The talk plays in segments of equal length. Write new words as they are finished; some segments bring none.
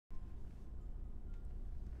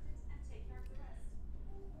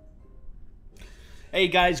Hey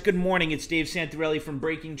guys, good morning. It's Dave Santarelli from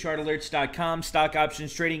BreakingChartAlerts.com, Stock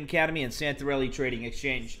Options Trading Academy, and Santarelli Trading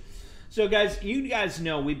Exchange. So guys, you guys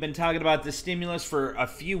know we've been talking about the stimulus for a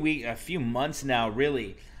few months now,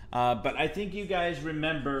 really. But I think you guys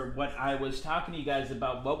remember what I was talking to you guys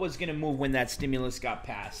about, what was going to move when that stimulus got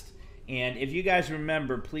passed. And if you guys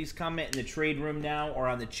remember, please comment in the trade room now or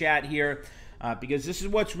on the chat here, because this is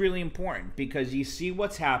what's really important, because you see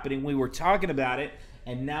what's happening. We were talking about it,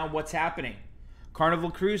 and now what's happening?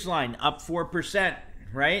 Carnival Cruise Line up 4%,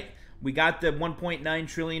 right? We got the $1.9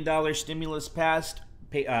 trillion stimulus passed.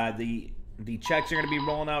 The checks are going to be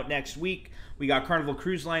rolling out next week. We got Carnival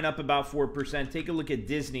Cruise Line up about 4%. Take a look at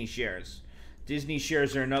Disney shares. Disney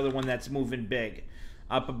shares are another one that's moving big.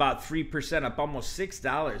 Up about 3%, up almost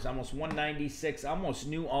 $6, almost $196, almost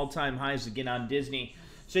new all-time highs again on Disney.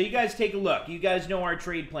 So you guys take a look. You guys know our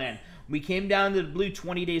trade plan. We came down to the blue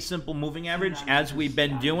 20-day simple moving average as we've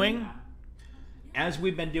been doing.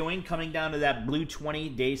 Coming down to that blue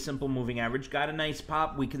 20-day simple moving average. Got a nice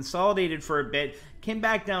pop. We consolidated for a bit. Came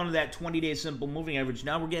back down to that 20-day simple moving average.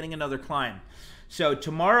 Now we're getting another climb. So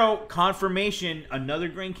tomorrow, confirmation, another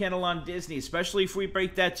green candle on Disney, especially if we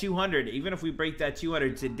break that 200. Even if we break that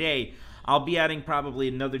 200 today, I'll be adding probably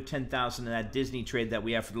another 10,000 to that Disney trade that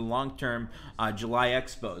we have for the long-term July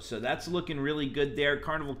Expo. So that's looking really good there.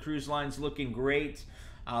 Carnival Cruise Line's looking great.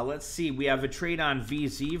 Let's see. We have a trade on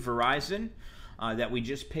VZ, Verizon. That we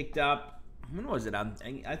just picked up. When was it? I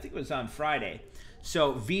think it was on Friday.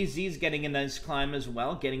 So VZ's getting a nice climb as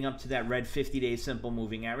well, getting up to that red 50-day simple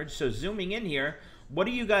moving average. So zooming in here, what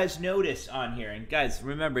do you guys notice on here? And guys,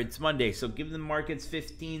 remember, it's Monday, so give the markets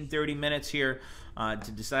 15, 30 minutes here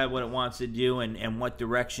to decide what it wants to do and what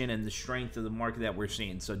direction and the strength of the market that we're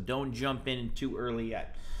seeing. So don't jump in too early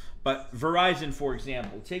yet. But Verizon, for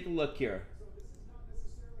example, take a look here.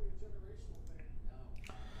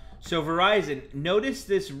 So Verizon, notice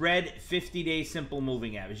this red 50-day simple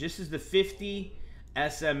moving average. This is the 50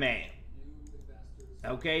 SMA.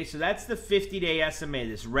 Okay, so that's the 50-day SMA,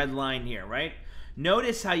 this red line here, right?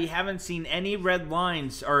 Notice how you haven't seen any red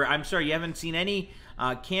lines, or I'm sorry, you haven't seen any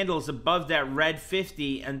candles above that red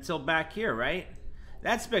 50 until back here, right?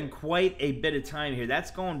 That's been quite a bit of time here.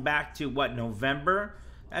 That's going back to, what, November?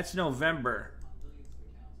 That's November.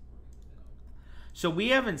 So we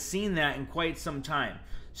haven't seen that in quite some time.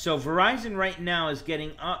 So Verizon right now is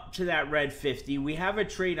getting up to that red 50. We have a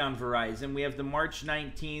trade on Verizon. We have the March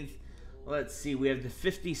 19th. Let's see. We have the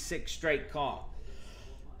 56 strike call.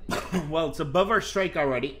 Well, it's above our strike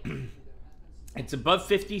already. It's above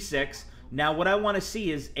 56. Now what I want to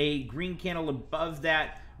see is a green candle above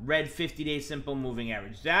that red 50-day simple moving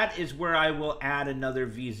average. That is where I will add another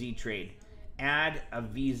VZ trade. Add a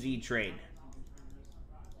VZ trade.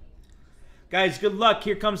 Guys, good luck.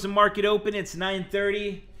 Here comes the market open. It's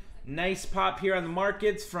 9:30. Nice pop here on the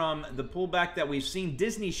markets from the pullback that we've seen.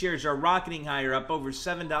 Disney shares are rocketing higher, up over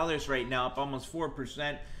 $7 right now, up almost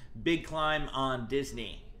 4%. Big climb on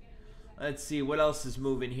Disney. Let's see what else is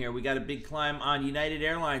moving here. We got a big climb on United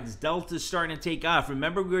Airlines. Delta's starting to take off.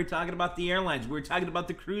 Remember, we were talking about the airlines. We were talking about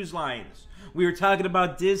the cruise lines. We were talking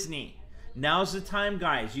about Disney. Now's the time,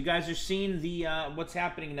 guys. You guys are seeing the what's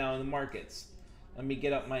happening now in the markets. Let me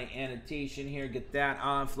get up my annotation here, get that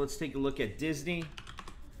off. Let's take a look at Disney.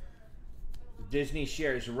 Disney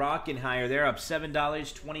shares rocking higher. They're up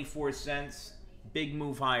 $7.24. Big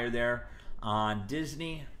move higher there on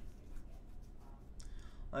Disney.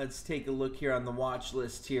 Let's take a look here on the watch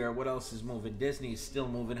list here. What else is moving? Disney's still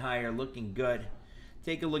moving higher, looking good.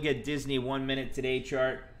 Take a look at Disney 1 minute today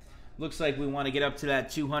chart. Looks like we want to get up to that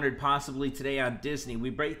 200 possibly today on Disney. We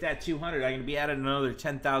break that 200, I'm going to be adding another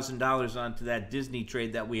 $10,000 onto that Disney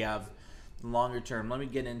trade that we have longer term. Let me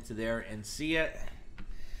get into there and see it.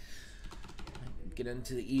 Get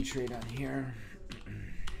into the E-trade on here.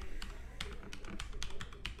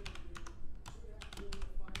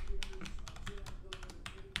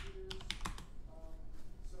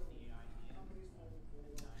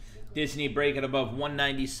 Disney breaking above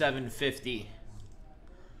 197.50.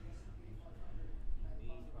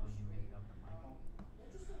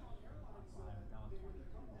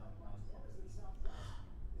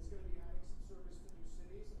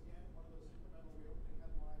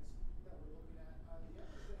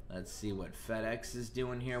 Let's see what FedEx is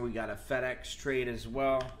doing here. We got a FedEx trade as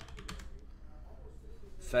well.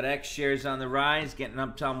 FedEx shares on the rise, getting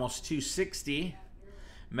up to almost 260.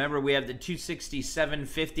 Remember, we have the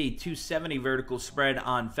 267.50, 270 vertical spread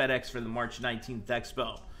on FedEx for the March 19th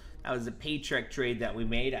Expo. That was a paycheck trade that we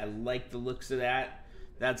made. I like the looks of that.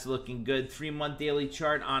 That's looking good. 3-month daily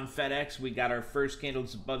chart on FedEx. We got our first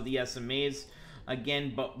candles above the SMAs.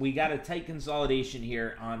 again, but we got a tight consolidation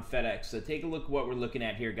here on FedEx. So take a look at what we're looking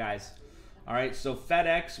at here, guys. All right, so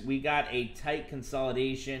FedEx, we got a tight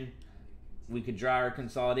consolidation. We could draw our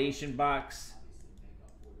consolidation box.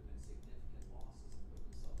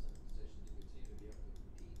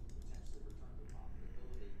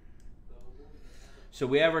 So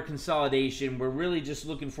we have our consolidation. We're really just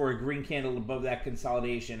looking for a green candle above that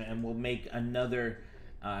consolidation, and we'll make another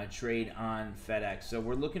trade on FedEx. So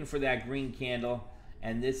we're looking for that green candle,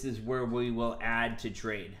 and this is where we will add to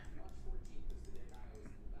trade.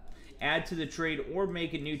 Add to the trade or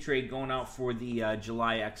make a new trade going out for the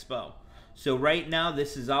July Expo. So right now,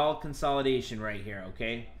 this is all consolidation right here,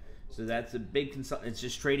 okay? So that's a big it's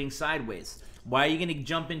just trading sideways. Why are you going to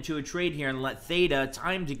jump into a trade here and let theta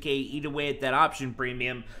time decay eat away at that option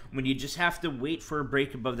premium when you just have to wait for a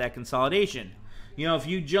break above that consolidation? You know, if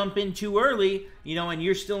you jump in too early, you know, and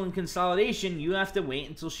you're still in consolidation, you have to wait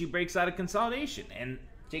until she breaks out of consolidation. And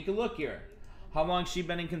take a look here. How long has she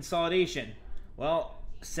been in consolidation? Well,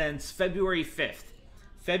 since February 5th.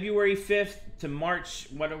 February 5th to March,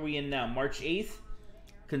 what are we in now? March 8th?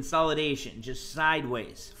 Consolidation, just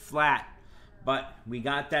sideways, flat. But we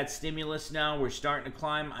got that stimulus now. We're starting to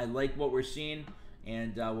climb. I like what we're seeing,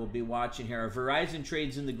 and we'll be watching here. Our Verizon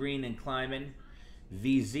trades in the green and climbing.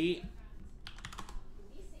 VZ.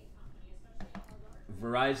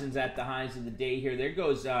 Verizon's at the highs of the day here. There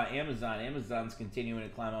goes Amazon. Amazon's continuing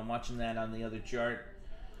to climb. I'm watching that on the other chart.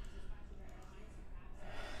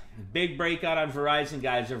 Big breakout on Verizon,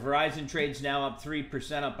 guys. Our Verizon trade's now up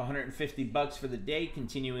 3%, up 150 bucks for the day,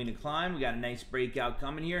 continuing to climb. We got a nice breakout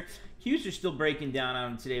coming here. Qs are still breaking down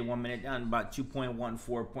on today, 1 minute, down about 2.14,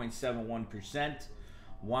 0.71%.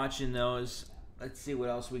 Watching those. Let's see what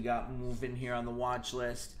else we got moving here on the watch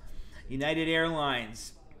list. United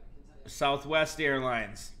Airlines, Southwest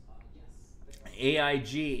Airlines,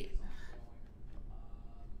 AIG.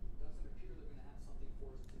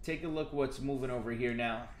 Take a look what's moving over here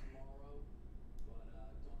now.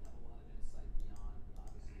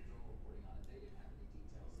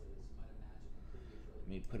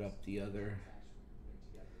 Let me put up the other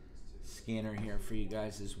scanner here for you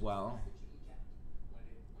guys as well.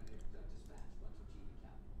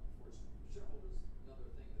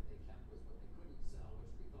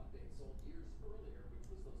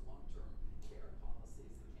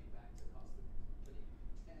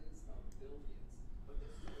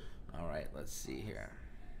 All right, let's see here.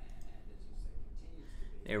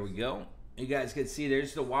 There we go. You guys can see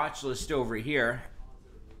there's the watch list over here.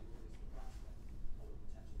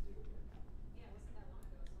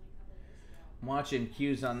 I'm watching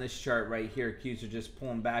Qs on this chart right here. Qs are just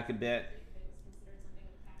pulling back a bit.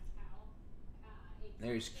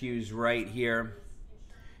 There's Qs right here.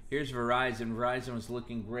 Here's Verizon. Verizon was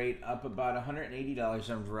looking great, up about $180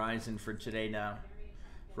 on Verizon for today now.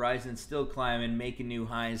 Verizon still climbing, making new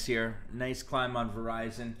highs here. Nice climb on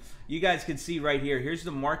Verizon. You guys can see right here. Here's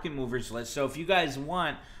the market movers list. So if you guys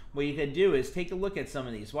want, what you can do is take a look at some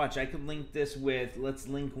of these. Watch, I can link this with, let's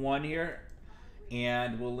link one here.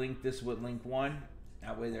 And we'll link this with link one.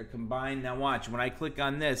 That way they're combined. Now watch, when I click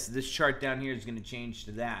on this, this chart down here is going to change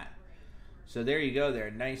to that. So there you go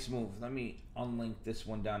there. Nice move. Let me unlink this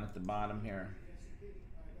one down at the bottom here.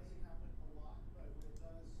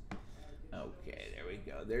 Okay, there we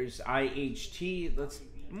go. There's IHT. Let's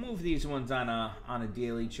move these ones on a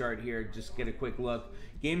daily chart here. Just get a quick look.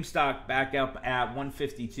 GameStop back up at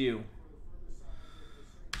 152.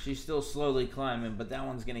 She's still slowly climbing, but that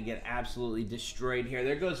one's going to get absolutely destroyed here.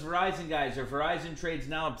 There goes Verizon, guys. Our Verizon trade's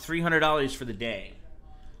now up $300 for the day.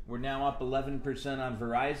 We're now up 11% on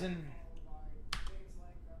Verizon.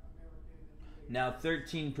 Now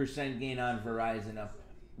 13% gain on Verizon, up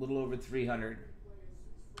a little over 300.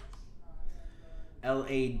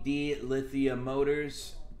 LAD, Lithium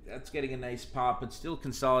Motors. That's getting a nice pop, but still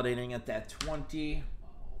consolidating at that 20.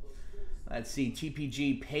 Let's see,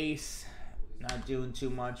 TPG Pace. Not doing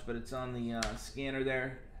too much, but it's on the scanner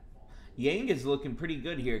there. Yang is looking pretty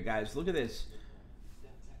good here, guys. Look at this.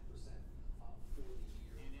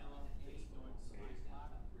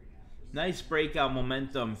 Nice breakout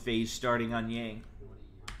momentum phase starting on Yang.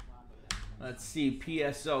 Let's see,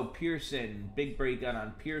 PSO, Pearson. Big breakout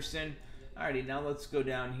on Pearson. Alrighty, now let's go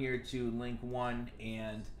down here to link one,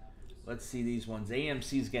 and let's see these ones.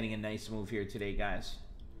 AMC's getting a nice move here today, guys.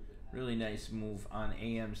 Really nice move on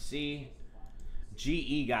AMC.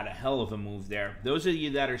 GE got a hell of a move there. Those of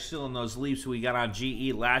you that are still in those leaps we got on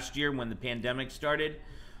GE last year when the pandemic started,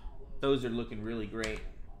 those are looking really great.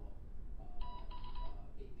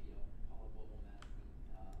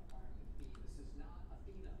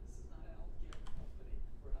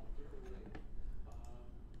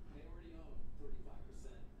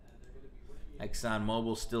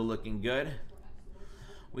 ExxonMobil still looking good.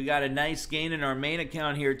 We got a nice gain in our main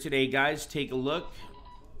account here today, guys. Take a look.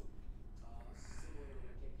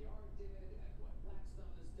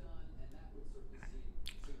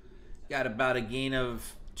 Got about a gain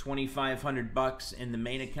of 2,500 bucks in the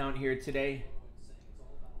main account here today.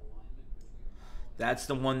 That's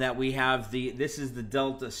the one that we have. This is the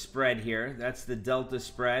delta spread here. That's the delta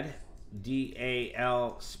spread,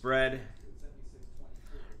 DAL spread.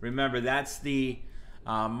 Remember, that's the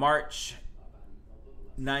March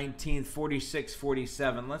 19th,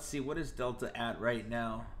 46.47. Let's see, what is delta at right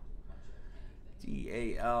now?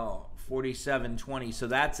 DAL 47.20. So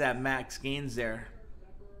that's at max gains there.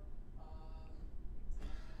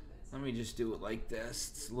 Let me just do it like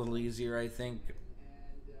this. It's a little easier, I think.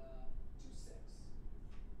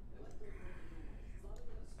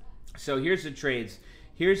 So here's the trades.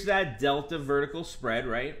 Here's that delta vertical spread,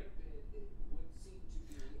 right?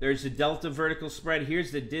 There's the delta vertical spread.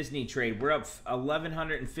 Here's the Disney trade. We're up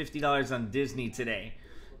 $1,150 on Disney today.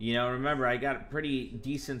 You know, remember, I got a pretty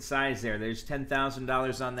decent size there. There's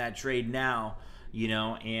 $10,000 on that trade now. You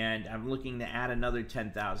know, and I'm looking to add another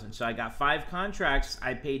 10,000. So I got 5 contracts.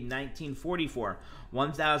 I paid $1,940 for,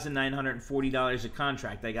 $1,940 a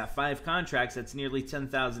contract. I got 5 contracts. That's nearly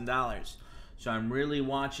 $10,000. So I'm really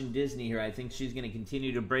watching Disney here. I think she's going to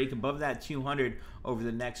continue to break above that 200 over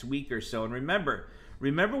the next week or so. And remember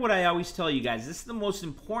what I always tell you guys. This is the most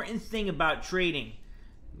important thing about trading.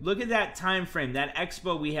 Look at that time frame, that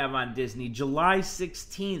expo we have on Disney, July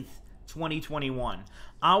 16th, 2021.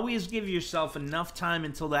 Always give yourself enough time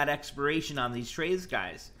until that expiration on these trades,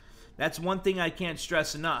 guys. That's one thing I can't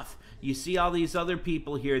stress enough. You see all these other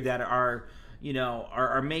people here that are, you know,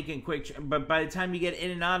 are making quick, but by the time you get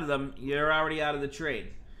in and out of them, you're already out of the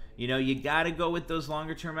trade. You know, you got to go with those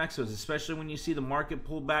longer term expos, especially when you see the market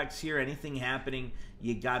pullbacks here, anything happening,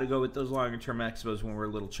 you got to go with those longer term expos when we're a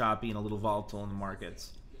little choppy and a little volatile in the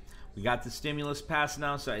markets. We got the stimulus pass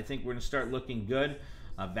now, so I think we're going to start looking good.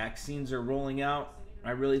 Vaccines are rolling out.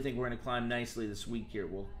 I really think we're going to climb nicely this week here.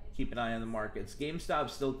 We'll keep an eye on the markets.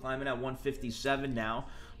 GameStop's still climbing at 157 now.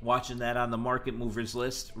 Watching that on the market movers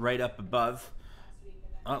list right up above.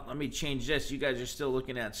 Let me change this. You guys are still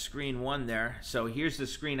looking at screen 1 there. So here's the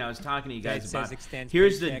screen I was talking to you guys about.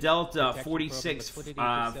 Here's the Delta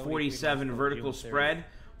 46.47 vertical spread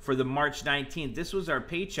for the March 19th. This was our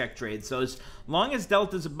paycheck trade. So as long as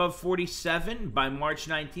Delta's above 47 by March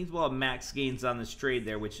 19th, we'll have max gains on this trade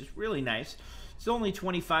there, which is really nice. It's only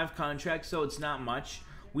 25 contracts, so it's not much.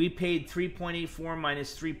 We paid 3.84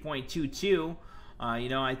 minus 3.22. You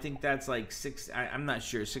know, I think that's like I'm not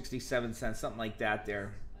sure, 67 cents, something like that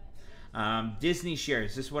there. Disney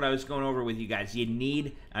shares, this is what I was going over with you guys. You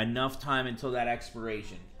need enough time until that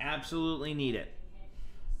expiration. Absolutely need it.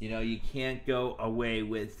 You know, you can't go away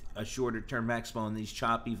with a shorter term expo in these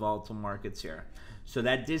choppy, volatile markets here. So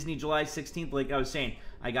that Disney July 16th, like I was saying,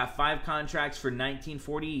 I got 5 contracts for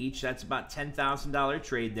 $1,940 each. That's about $10,000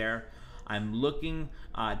 trade there. I'm looking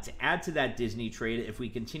to add to that Disney trade if we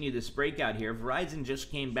continue this breakout here. Verizon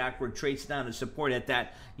just came backward, trades down to support at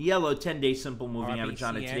that yellow 10-day simple moving average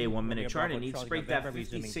on a today 1-minute chart. It needs to break that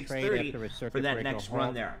 56.30 for that next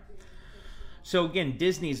run there. So again,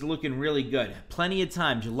 Disney's looking really good. Plenty of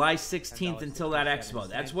time, July 16th until that expo.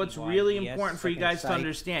 That's what's really important for you guys to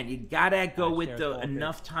understand. You gotta go with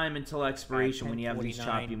enough time until expiration when you have these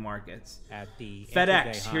choppy markets.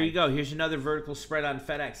 FedEx, here you go. Here's another vertical spread on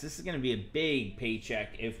FedEx. This is going to be a big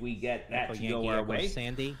paycheck if we get that to go our way.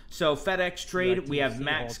 So FedEx trade, we have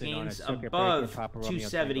max gains above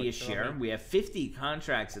 270 a share. We have 50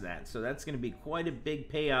 contracts of that, so that's going to be quite a big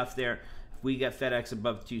payoff there if we get FedEx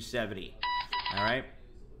above 270. All right,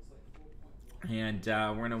 and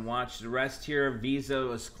we're going to watch the rest here. Visa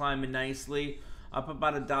is climbing nicely, up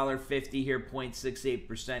about $1.50 here,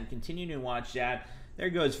 0.68%. Continuing to watch that. There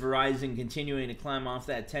goes Verizon continuing to climb off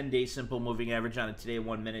that 10-day simple moving average on a today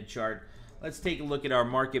 1-minute chart. Let's take a look at our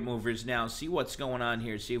market movers now, see what's going on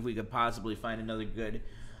here, see if we could possibly find another good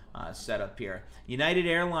setup here. United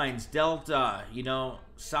Airlines, Delta, you know,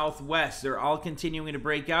 Southwest, they're all continuing to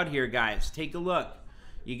break out here, guys. Take a look.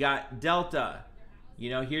 You got Delta.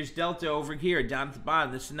 You know, here's Delta over here down at the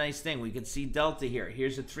bottom. This is a nice thing. We can see Delta here.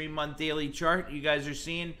 Here's a 3-month daily chart you guys are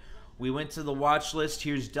seeing. We went to the watch list.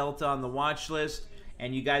 Here's Delta on the watch list.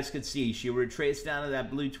 And you guys could see she retraced down to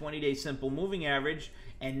that blue 20-day simple moving average.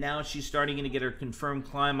 And now she's starting to get her confirmed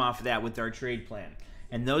climb off of that with our trade plan.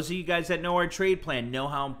 And those of you guys that know our trade plan know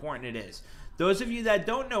how important it is. Those of you that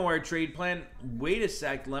don't know our trade plan, wait a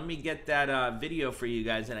sec. Let me get that video for you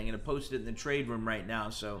guys, and I'm going to post it in the trade room right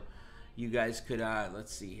now so you guys could,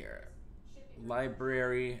 let's see here.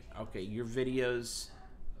 Library. Okay, your videos.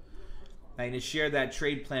 I'm going to share that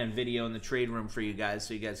trade plan video in the trade room for you guys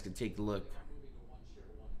so you guys can take a look.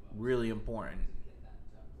 Really important.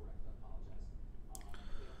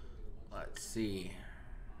 Let's see.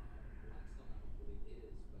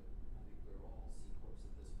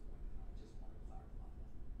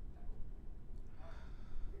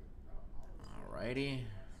 Alrighty.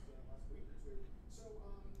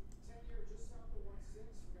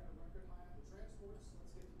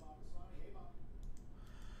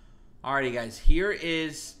 Alrighty, guys. Here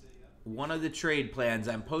is one of the trade plans.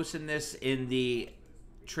 I'm posting this in the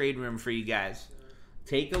trade room for you guys.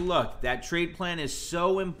 Take a look. That trade plan is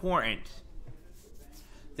so important.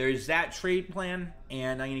 There's that trade plan,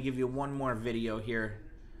 and I'm going to give you one more video here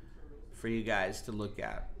for you guys to look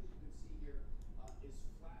at.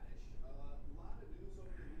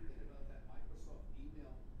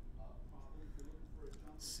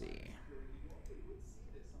 Let's see.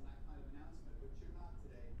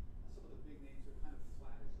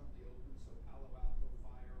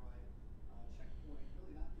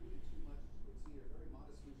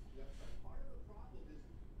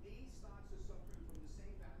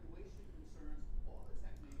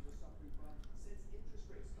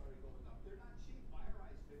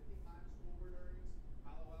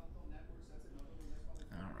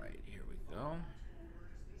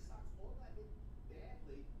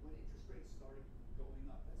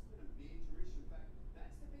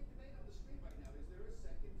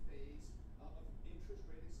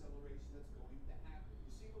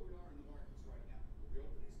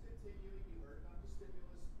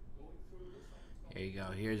 There you go.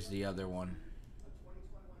 Here's the other one.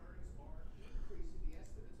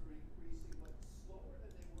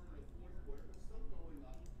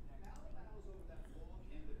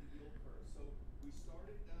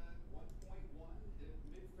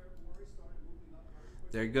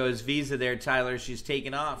 There goes Visa there, Tyler. She's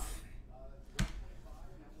taking off.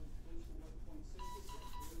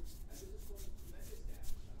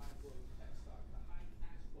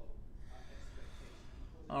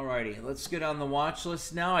 Alrighty, let's get on the watch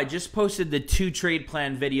list now. I just posted the 2 trade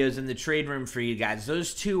plan videos in the trade room for you guys.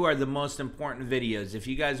 Those 2 are the most important videos. If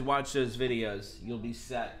you guys watch those videos, you'll be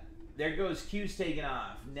set. There goes Q's taking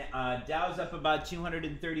off. Dow's up about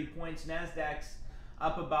 230 points. NASDAQ's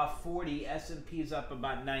up about 40. S&P's up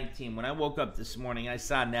about 19. When I woke up this morning, I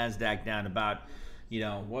saw NASDAQ down about,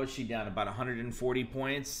 what was she down? About 140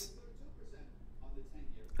 points.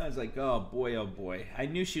 I was like, oh boy, oh boy. I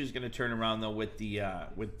knew she was going to turn around though with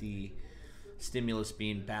the stimulus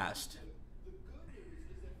being passed.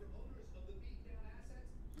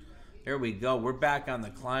 There we go. We're back on the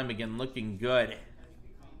climb again, looking good.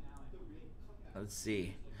 Let's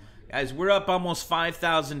see. Guys, we're up almost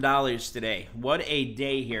 $5,000 today. What a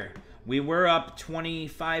day here. We were up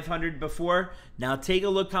 $2,500 before. Now take a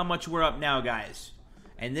look how much we're up now, guys.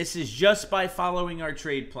 And this is just by following our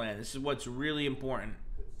trade plan. This is what's really important.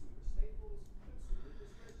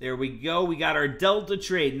 There we go. We got our Delta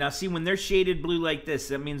trade. Now, see, when they're shaded blue like this,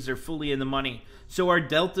 that means they're fully in the money. So our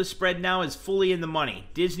Delta spread now is fully in the money.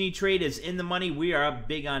 Disney trade is in the money. We are up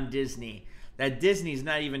big on Disney. That Disney's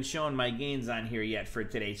not even showing my gains on here yet for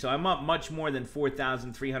today. So I'm up much more than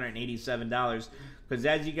 $4,387 because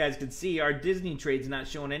as you guys can see, our Disney trade's not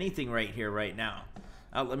showing anything right here right now.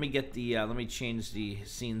 Let me get the let me change the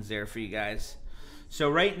scenes there for you guys. So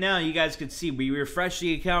right now, you guys can see, we refresh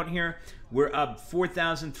the account here. We're up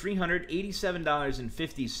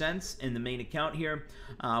 $4,387.50 in the main account here.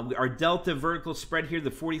 Our Delta vertical spread here, the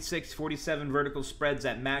 46, 47 vertical spreads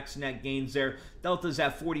at max net gains there. Delta's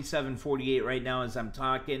at 47.48 right now as I'm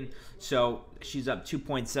talking. So she's up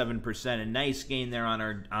 2.7%. A nice gain there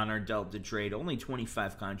on our Delta trade. Only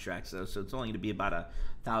 25 contracts though, so it's only going to be about a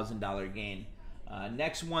 $1,000 gain.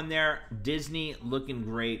 Next one there, Disney looking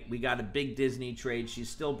great. We got a big Disney trade. She's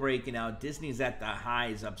still breaking out. Disney's at the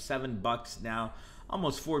highs, up $7 now,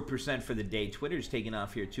 almost 4% for the day. Twitter's taking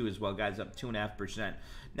off here too as well, guys, up 2.5%.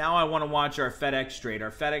 Now I want to watch our FedEx trade.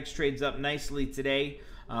 Our FedEx trade's up nicely today,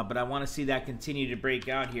 but I want to see that continue to break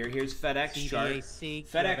out here. Here's FedEx chart.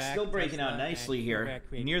 FedEx still breaking out nicely here,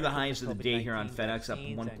 near the highs of the day here on FedEx, up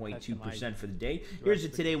 1.2% for the day. Here's a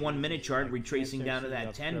today 1-minute chart, retracing down to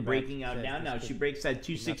that 10, breaking out down. Now she breaks that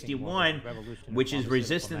 261, which is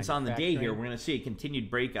resistance on the day here. We're going to see a continued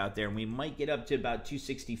breakout there, and we might get up to about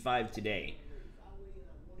 265 today.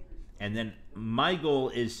 And then my goal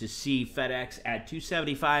is to see FedEx at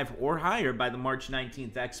 275 or higher by the March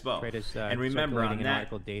 19th Expo. And remember, on that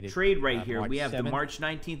trade right here, we have the March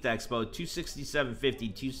 19th Expo,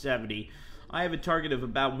 267.50, 270. I have a target of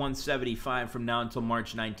about 175 from now until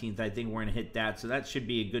March 19th. I think we're going to hit that, so that should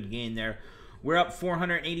be a good gain there. We're up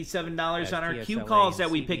 $487 on our Q TSLA calls that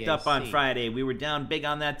and we picked up on CBAC. Friday. We were down big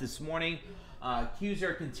on that this morning. Qs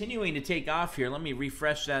are continuing to take off here. Let me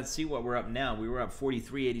refresh that, see what we're up now. We were up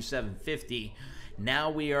 43.8750.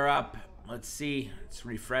 Now we are up, let's see, it's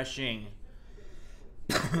refreshing.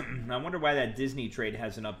 I wonder why that Disney trade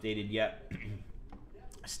hasn't updated yet.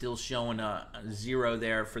 Still showing a 0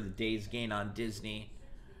 there for the day's gain on Disney.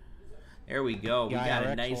 There we go. We got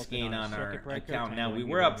a nice gain on our account now. We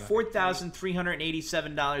were up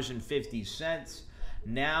 $4,387.50.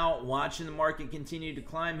 Now, watching the market continue to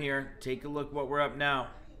climb here. Take a look what we're up now.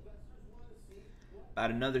 About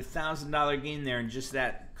another $1,000 gain there in just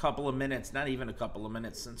that couple of minutes. Not even a couple of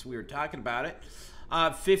minutes since we were talking about it.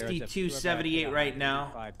 52.78 right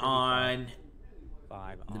now on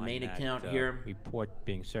the main account here. Report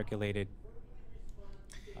being circulated.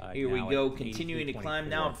 Here we go, continuing to climb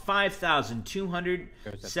now at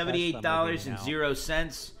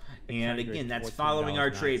 $5,278.00. And again, that's following our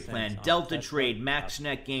trade plan. Delta trade, max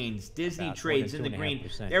net gains, Disney trades in the green.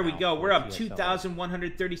 There we go. We're up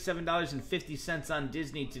 $2,137.50 on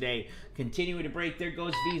Disney today. Continuing to break. There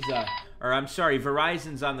goes Visa. Or I'm sorry,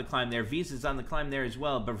 Verizon's on the climb there. Visa's on the climb there as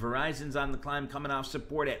well. But Verizon's on the climb, coming off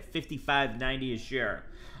support at $55.90 a share.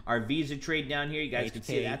 Our Visa trade down here, you guys can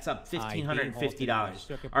see that's up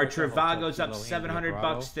 $1,550. Our Trivago's up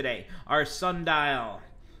 $700 today. Our Sundial,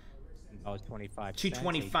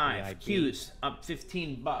 $2.25. Q's up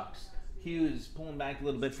 $15. Q's pulling back a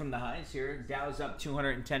little bit from the highs here. Dow's up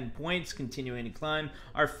 210 points, continuing to climb.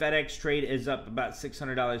 Our FedEx trade is up about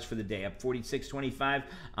 $600 for the day, up $46.25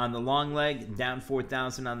 on the long leg, down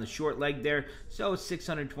 $4,000 on the short leg there. So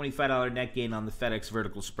 $625 net gain on the FedEx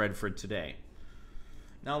vertical spread for today.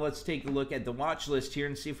 Now let's take a look at the watch list here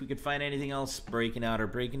and see if we could find anything else breaking out or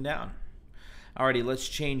breaking down. Alrighty, let's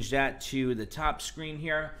change that to the top screen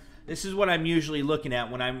here. This is what I'm usually looking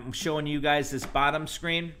at when I'm showing you guys this bottom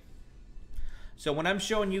screen. So when I'm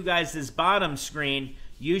showing you guys this bottom screen,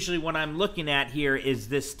 usually what I'm looking at here is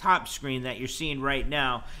this top screen that you're seeing right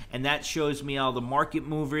now, and that shows me all the market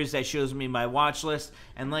movers, that shows me my watch list.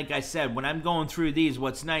 And like I said, when I'm going through these,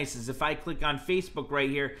 what's nice is if I click on Facebook right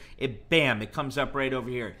here, it comes up right over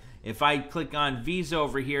here. If I click on Visa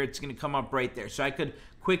over here, it's going to come up right there. So I could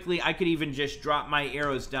even just drop my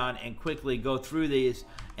arrows down and quickly go through these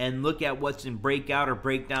and look at what's in breakout or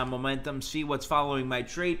breakdown momentum, see what's following my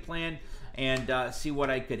trade plan, and see what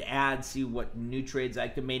I could add, see what new trades I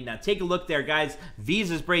could make. Now, take a look there, guys.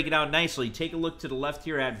 Visa's breaking out nicely. Take a look to the left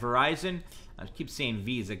here at Verizon. I keep saying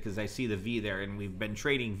Visa because I see the V there, and we've been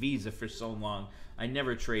trading Visa for so long. I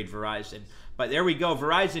never trade Verizon. But there we go.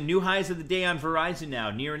 Verizon, new highs of the day on Verizon now,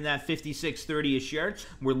 nearing that 56.30 a share.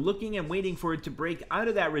 We're looking and waiting for it to break out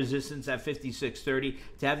of that resistance at 56.30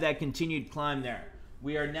 to have that continued climb there.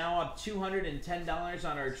 We are now up $210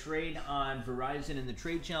 on our trade on Verizon in the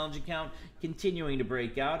Trade Challenge account, continuing to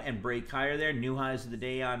break out and break higher there. New highs of the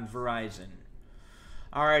day on Verizon.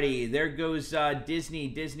 Alrighty, there goes Disney.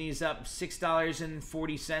 Disney's up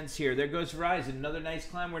 $6.40 here. There goes Verizon. Another nice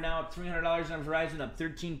climb. We're now up $300 on Verizon, up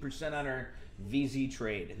 13% on our VZ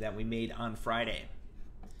trade that we made on Friday.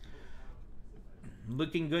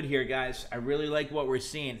 Looking good here, guys. I really like what we're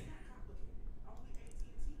seeing.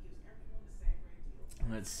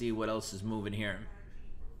 Let's see what else is moving here.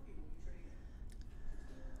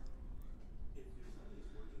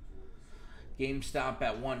 GameStop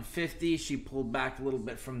at 150. She pulled back a little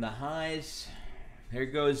bit from the highs. There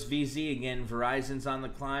goes VZ again. Verizon's on the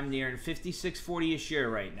climb, nearing 56.40 a share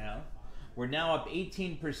right now. We're now up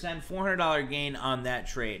 18%, $400 gain on that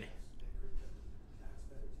trade.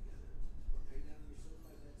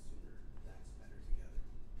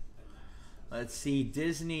 Let's see,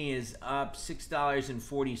 Disney is up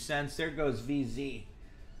 $6.40. There goes VZ.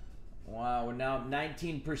 Wow, we're now up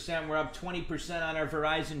 19%. We're up 20% on our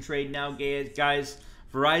Verizon trade now, guys.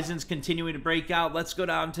 Verizon's continuing to break out. Let's go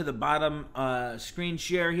down to the bottom screen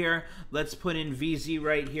share here. Let's put in VZ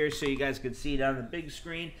right here so you guys can see it on the big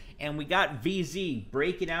screen. And we got VZ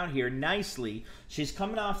breaking out here nicely. She's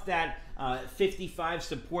coming off that 55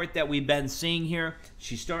 support that we've been seeing here.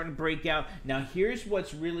 She's starting to break out. Now, here's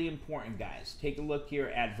what's really important, guys. Take a look here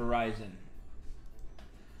at Verizon.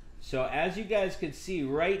 So, as you guys can see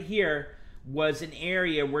right here, was an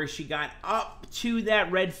area where she got up to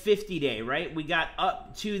that red 50-day, right? We got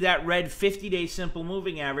up to that red 50-day simple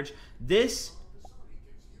moving average. This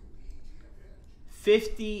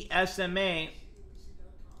 50 SMA,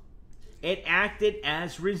 it acted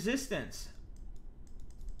as resistance.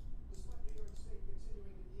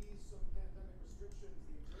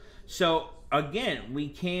 So, again, we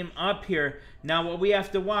came up here. Now, what we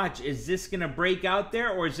have to watch, is this going to break out there,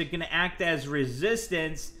 or is it going to act as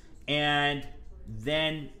resistance and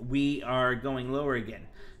then we are going lower again.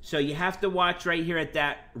 So you have to watch right here at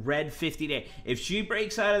that red 50-day. If she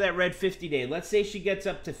breaks out of that red 50-day, let's say she gets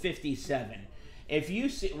up to 57. If you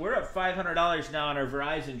see, we're up $500 now on our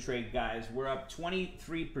Verizon trade, guys. We're up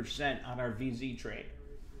 23% on our VZ trade.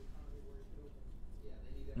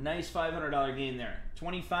 Nice $500 gain there.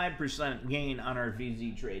 25% gain on our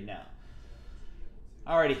VZ trade now.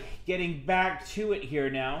 Alrighty, getting back to it here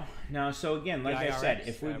now. So again, like I said,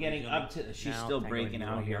 if we're getting up to, she's still breaking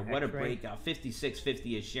out here. What a breakout.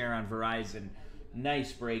 56.50 a share on Verizon.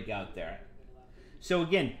 Nice breakout there. So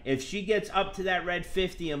again, if she gets up to that red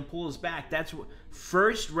 50 and pulls back, that's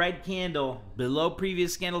first red candle below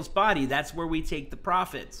previous candle's body. That's where we take the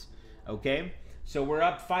profits. Okay? So we're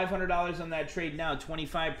up $500 on that trade now,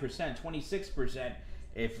 25%, 26%.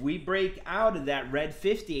 If we break out of that red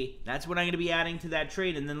 50, that's what I'm going to be adding to that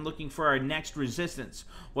trade and then looking for our next resistance.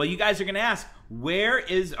 Well, you guys are going to ask, where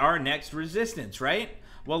is our next resistance, right?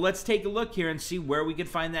 Well, let's take a look here and see where we could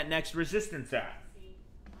find that next resistance at.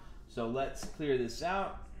 So let's clear this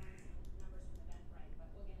out.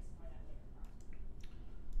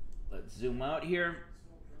 Let's zoom out here.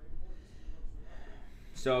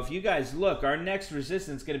 So if you guys look, our next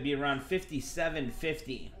resistance is going to be around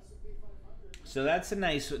 57.50. So that's a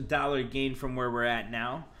nice dollar gain from where we're at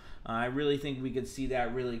now. I really think we could see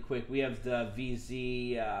that really quick. We have the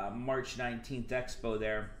VZ March 19th Expo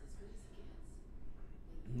there.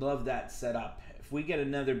 Love that setup. If we get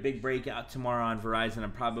another big breakout tomorrow on Verizon,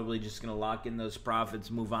 I'm probably just going to lock in those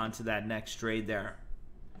profits, move on to that next trade there.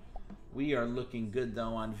 We are looking good,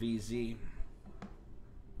 though, on VZ.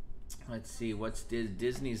 Let's see, what's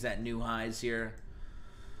Disney's at new highs here.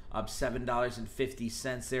 Up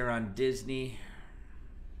 $7.50 there on Disney.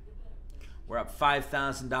 We're up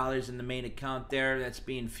 $5,000 in the main account there. That's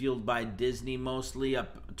being fueled by Disney mostly.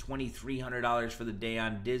 Up $2,300 for the day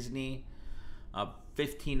on Disney. Up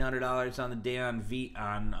 $1,500 on the day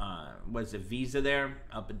on what's it, Visa there?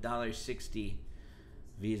 Up $1.60.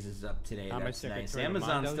 Visa's up today. That's nice.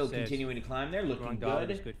 Amazon's still continuing to climb there, looking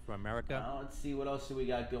good. Good for America. Let's see what else do we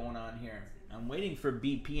got going on here. I'm waiting for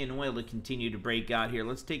BP and oil to continue to break out here.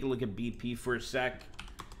 Let's take a look at BP for a sec.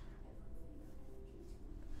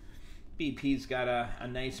 BP's got a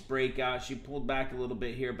nice breakout. She pulled back a little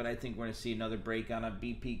bit here, but I think we're going to see another breakout on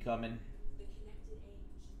BP coming.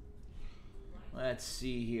 Let's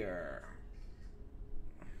see here.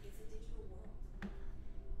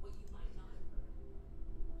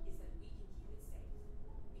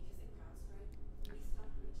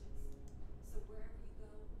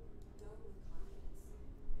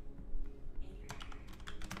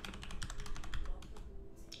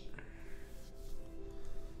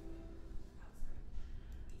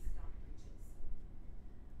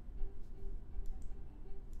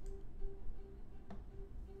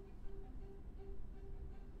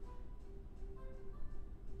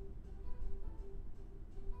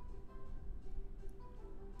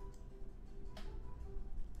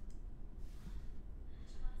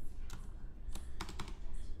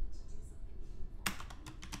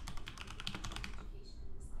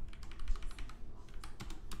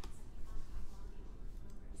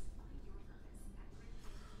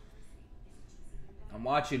 I'm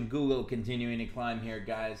watching Google continuing to climb here,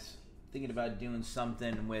 guys. Thinking about doing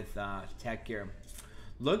something with tech here.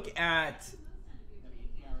 Look at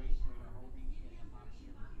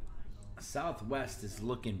Southwest is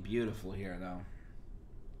looking beautiful here, though.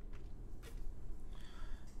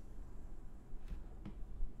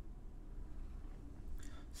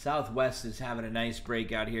 Southwest is having a nice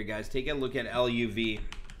breakout here, guys. Take a look at LUV.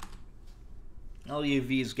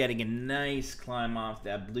 LUV is getting a nice climb off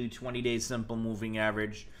that blue 20-day simple moving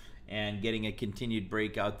average and getting a continued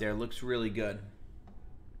breakout there. Looks really good.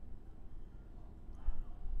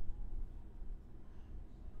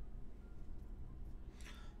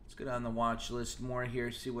 Let's go down the watch list more here,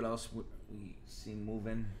 see what else we see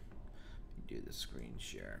moving. Do the screen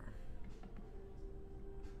share.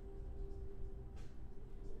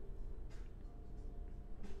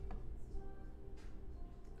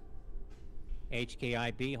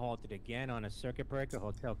 HKIB halted again on a circuit breaker.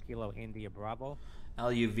 Hotel Kilo India Bravo.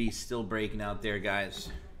 LUV still breaking out there, guys.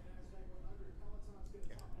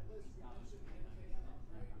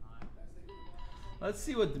 Let's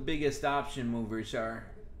see what the biggest option movers are.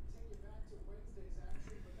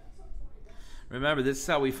 Remember, this is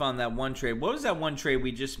how we found that one trade. What was that one trade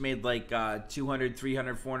we just made like 200,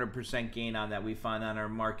 300, 400% gain on that we found on our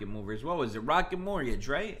market movers? What was it? Rocket Mortgage,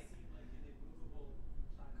 right?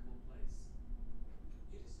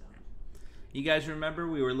 You guys remember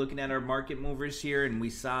we were looking at our market movers here and we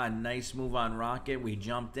saw a nice move on Rocket. We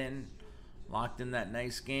jumped in. Locked in that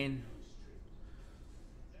nice gain.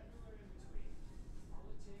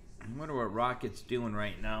 I wonder what Rocket's doing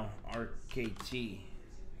right now. RKT.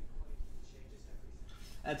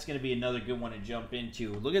 That's going to be another good one to jump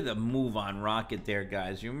into. Look at the move on Rocket there,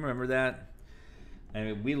 guys. You remember that? I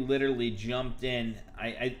mean, we literally jumped in.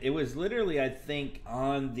 It was literally, I think,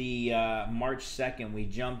 on the March 2nd, we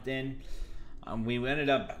jumped in. We ended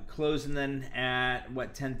up closing then at,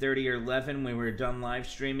 what, 10:30 or 11 when we were done live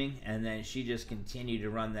streaming. And then she just continued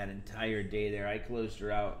to run that entire day there. I closed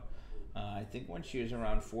her out, I think, when she was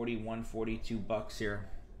around 41, 42 bucks here.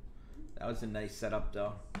 That was a nice setup,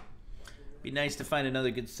 though. Be nice to find another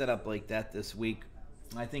good setup like that this week.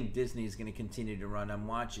 I think Disney is going to continue to run. I'm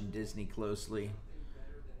watching Disney closely.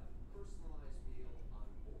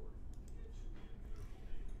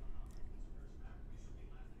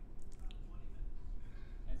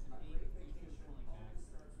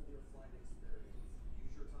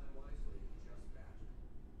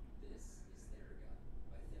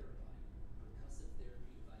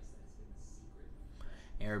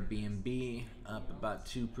 Airbnb up about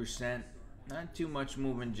 2%. Not too much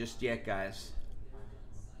movement just yet, guys.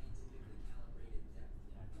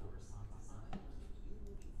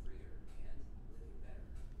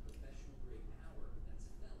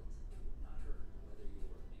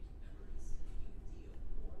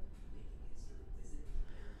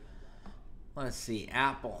 Let's see,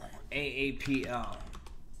 Apple, AAPL.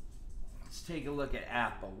 Let's take a look at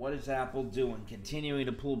Apple. What is Apple doing? Continuing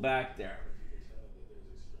to pull back there.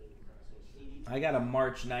 I got a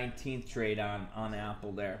March 19th trade on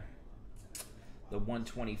Apple there. The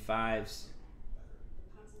 125s.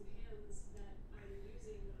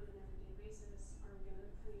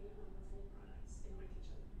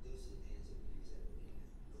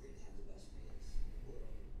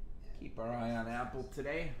 Keep our eye on Apple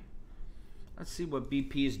today. Let's see what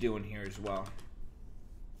BP is doing here as well.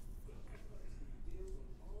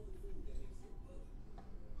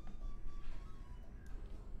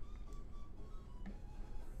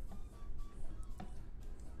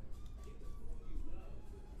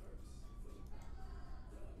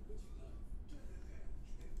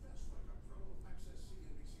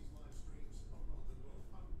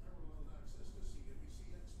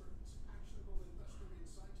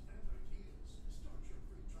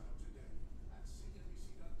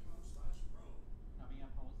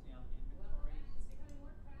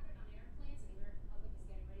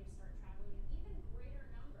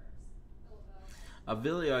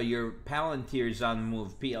 Avilia, your Palantir's on the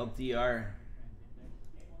move. PLTR.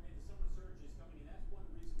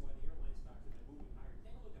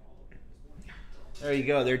 There you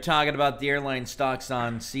go. They're talking about the airline stocks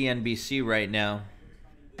on CNBC right now.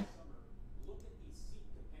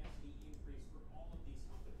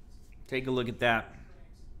 Take a look at that.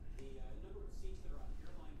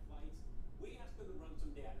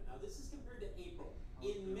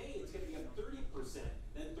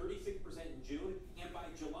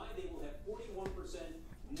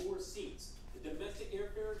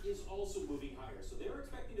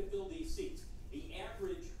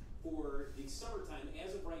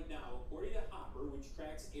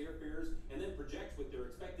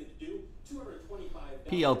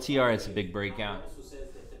 PLTR is a big breakout. Also says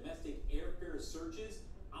that domestic airfare searches,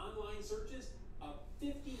 online searches, up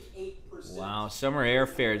 58%. Wow, summer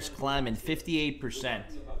airfares climbing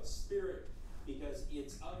 58%. About Spirit because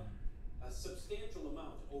it's up a substantial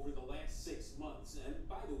amount over the last 6 months. And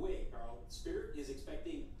by the way, Carl, Spirit is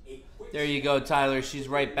expecting a quick. There you go, Tyler. She's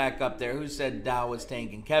right back up there. Who said Dow was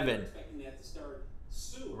tanking? Kevin.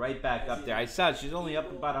 Right back up there. I saw it. She's only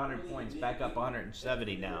up about 100 points. Back up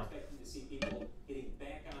 170 now.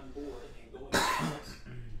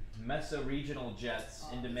 Mesa regional jets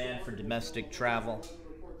in demand for domestic travel.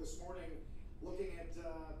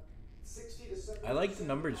 I like the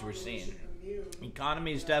numbers we're seeing.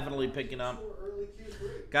 Economy is definitely picking up.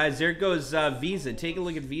 Guys, there goes Visa. Take a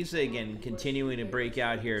look at Visa again, continuing to break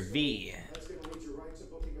out here. V.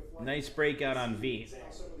 Nice breakout on V.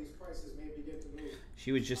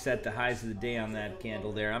 She was just at the highs of the day on that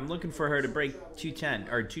candle there. I'm looking for her to break 210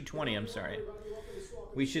 or 220. I'm sorry.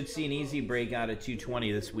 We should see an easy breakout at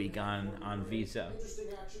 220 this week on Visa. Interesting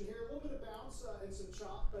action here. A little bit of bounce and some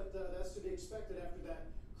chop, but that's to be expected after that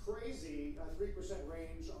crazy 3%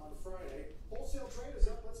 range on Friday. Wholesale trade is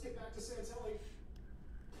up. Let's get back to Santelli.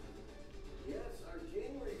 Yes, our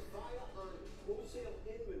January file on wholesale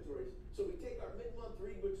inventories. So we take our mid-month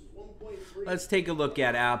read, which is 1.3. Let's take a look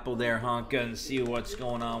at Apple there, Honka, and see what's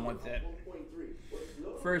going on with it.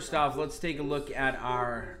 First off, let's take a look at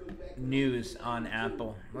our news on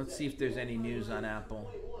Apple. Let's see if there's any news on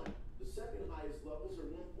Apple. The second highest levels are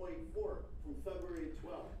 1.4 for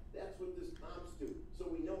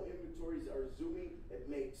inventories are zooming. It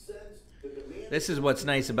makes sense. The demand This is what's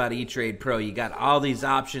nice about eTrade Pro. You got all these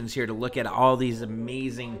options here to look at all these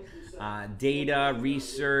amazing data,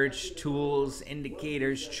 research, tools,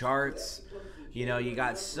 indicators, charts. You know, you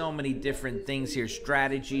got so many different things here,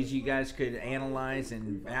 strategies you guys could analyze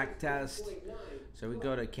and back test. So we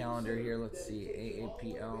go to calendar here. Let's see,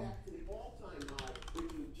 AAPL.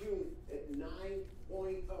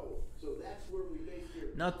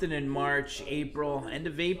 Nothing in March, April, end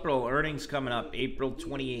of April. Earnings coming up, April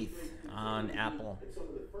 28th on Apple.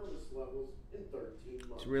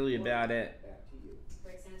 It's really about it.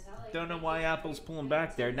 Don't know why Apple's pulling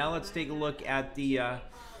back there. Now let's take a look at the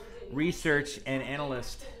research and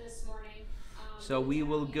analyst. So we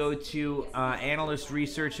will go to analyst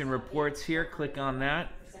research and reports here. Click on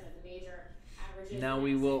that. Now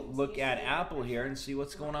we will look at Apple here and see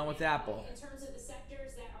what's going on with Apple. In terms of the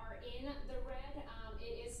sectors that are in the red,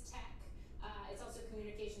 it is tech, it's also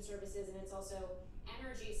communication services, and it's also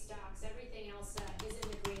energy stocks. Everything else is in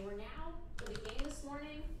the green. We're now, for the gain this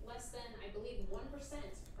morning, less than, I believe, 1%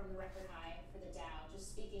 from the record high for the Dow,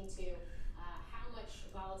 just speaking to how much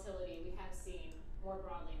volatility we have seen more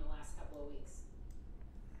broadly in the last couple of weeks.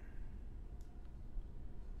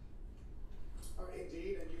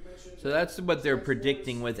 Indeed, and you mentioned, So that's what they're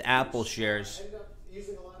predicting with Apple shares end up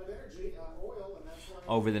using a lot of energy, oil, and that's why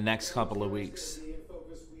over the next couple of weeks. the in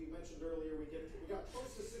focus we mentioned earlier, we got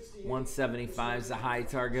close to 68. 175 is the high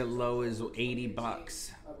target, low is 80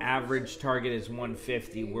 bucks. Average target is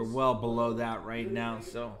 150. We're well below that right now.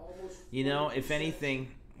 So, you know, if anything,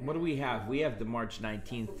 what do we have? We have the March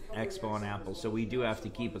 19th Expo on Apple, so we do have to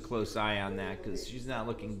keep a close eye on that because she's not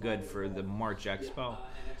looking good for the March Expo.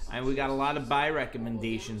 And we got a lot of buy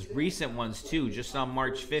recommendations, recent ones too, just on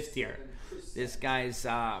March 5th here. This guy's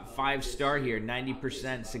 5-star here,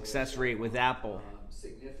 90% success rate with Apple.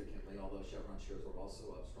 Significantly, although Chevron shares were also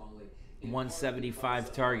up strongly.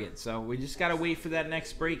 175 target. So we just got to wait for that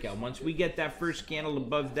next breakout. Once we get that first candle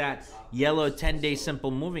above that yellow 10-day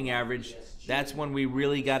simple moving average, that's when we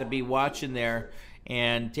really got to be watching there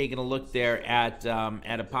and taking a look there at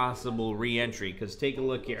a possible re-entry. Because take a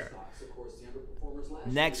look here.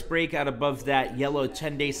 Next breakout above that yellow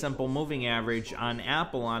 10-day simple moving average on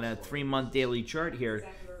Apple on a 3-month daily chart here,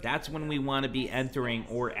 that's when we want to be entering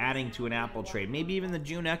or adding to an Apple trade. Maybe even the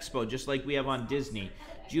June Expo, just like we have on Disney.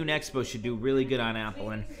 June Expo should do really good on Apple.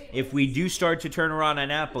 And if we do start to turn around on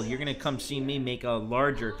Apple, you're going to come see me make a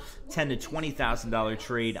larger $10,000 to $20,000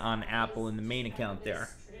 trade on Apple in the main account there.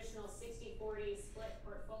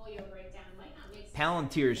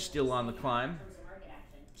 Palantir is still on the climb.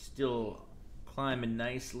 Still climbing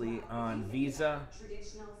nicely on Visa.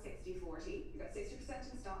 Traditional 60-40. You've got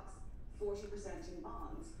 60% in stocks, 40% in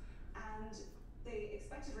bonds, and the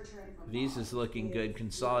expected return from Visa's looking good,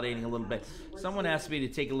 consolidating a little bit. Someone asked me to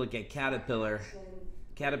take a look at Caterpillar.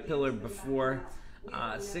 Caterpillar before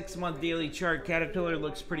 6-month daily chart. Caterpillar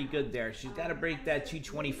looks pretty good there. She's got to break that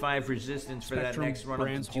 225 resistance for that next run up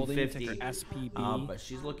to 250. SPB. But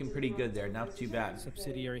she's looking pretty good there. Not too bad.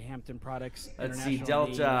 Subsidiary Hampton Products. Let's see,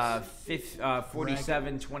 Delta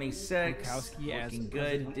 47.26. Looking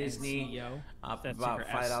good. Disney up about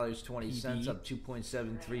 $5.20, up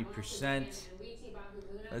 2.73%.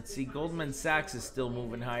 Let's see, Goldman Sachs is still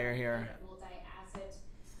moving higher here. Multi-asset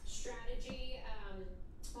strategy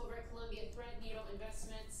over at Columbia Threadneedle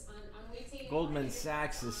Investments on Goldman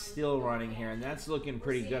Sachs is still running here, and that's looking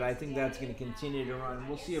pretty good. I think that's going to continue to run.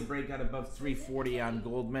 We'll see a breakout above 340 on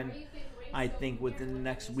Goldman, I think, within the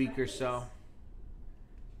next week or so.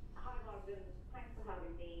 Hi, Robin. Thanks for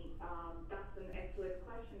having me. That's an excellent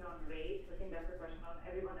question on rates. I think that's a question on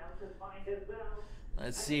everyone else's mind as well.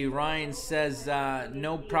 Let's see. Ryan says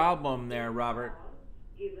no problem there, Robert.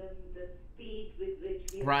 Given the speed with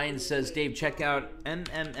which we Ryan says, Dave, check out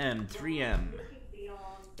MMM 3M.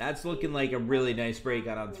 That's looking like a really nice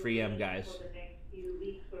breakout on 3M, guys.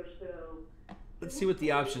 Let's see what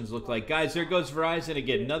the options look like. Guys, there goes Verizon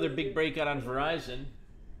again. Another big breakout on Verizon.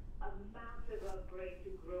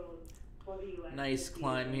 Nice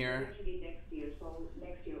climb here.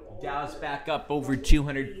 Dow's back up over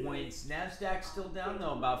 200 points. NASDAQ still down,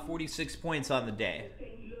 though, about 46 points on the day.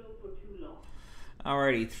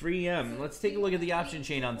 Alrighty, 3M. Let's take a look at the option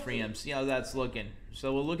chain on 3M, see how that's looking.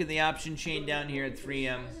 So we'll look at the option chain down here at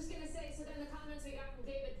 3M.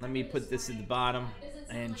 Let me put this at the bottom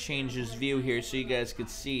and change this view here so you guys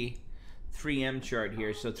could see 3M chart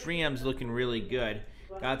here. So 3M's looking really good.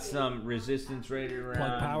 Got some resistance right around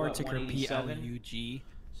Plug Power, what, ticker 187? PLUG.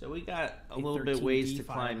 So we got a A little bit 13D ways to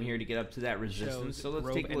climb filing here to get up to that resistance. shows So let's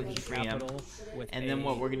Robe take a look at Energy 3M. Capital with And then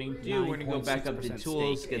what we're going to do, we're going to go back up to 9.6%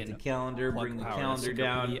 tools, stake get the in calendar, Plug bring the Power, calendar ticker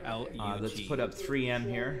down. PLUG. Let's put up 3M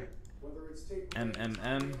here.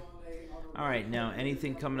 MMM. All right, now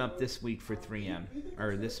anything coming up this week for 3M?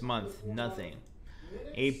 Or this month? Nothing.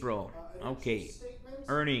 April. Okay.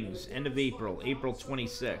 Earnings, end of April, April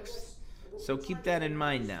 26th. So keep that in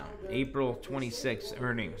mind now. April 26th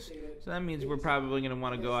earnings. So that means we're probably going to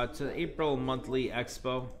want to go out to April monthly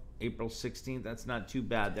expo, April 16th. That's not too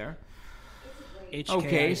bad there.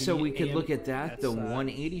 Okay, so we could look at that. The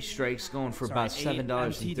 180 strikes going for about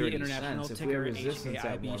 $7.30. If we have resistance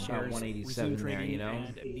at about 187 there, you know.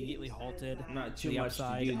 And immediately halted. Not too the much to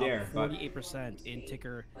upside do there, but 48% in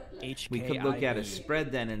ticker HKIB. we could look at a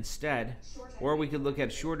spread then instead, or we could look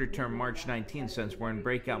at shorter term March 19th since we're in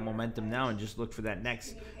breakout momentum now and just look for that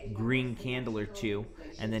next green candle or two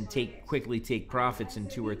and then quickly take profits in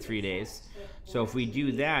 2 or 3 days. So if we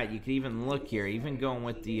do that, you could even look here, even going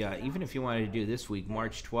with the, even if you wanted to do this week,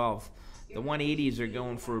 March 12th, the 180s are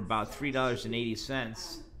going for about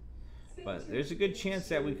 $3.80. But there's a good chance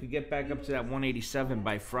that we could get back up to that 187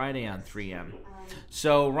 by Friday on 3M.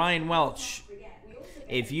 So Ryan Welch,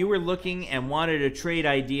 if you were looking and wanted a trade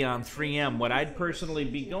idea on 3M, what I'd personally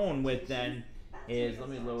be going with then is, let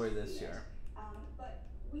me lower this here.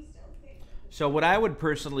 So what I would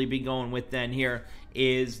personally be going with then here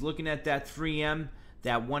is looking at that 3M,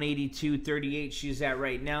 that 182.38 she's at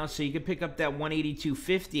right now. So you could pick up that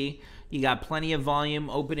 182.50. You got plenty of volume,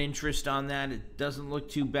 open interest on that. It doesn't look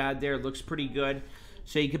too bad there. It looks pretty good.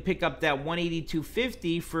 So you could pick up that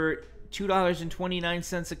 182.50 for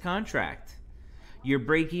 $2.29 a contract. Your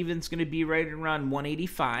break even's going to be right around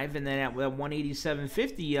 185, and then at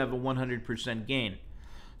 187.50 you have a 100% gain.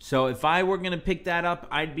 So if I were going to pick that up,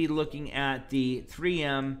 I'd be looking at the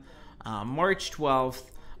 3M March 12th,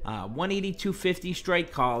 182.50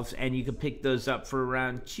 strike calls, and you can pick those up for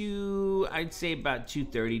around I'd say about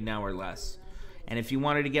 $230 now or less. And if you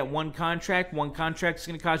wanted to get one contract's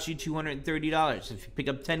going to cost you $230. If you pick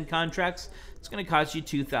up 10 contracts, it's going to cost you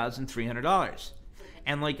 $2,300.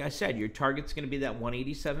 And like I said, your target's going to be that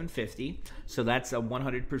 187.50, so that's a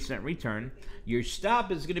 100% return. Your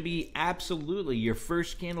stop is going to be absolutely your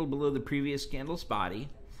first candle below the previous candle's body,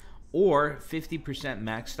 or 50%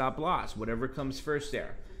 max stop loss, whatever comes first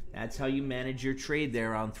there. That's how you manage your trade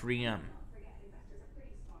there on 3M.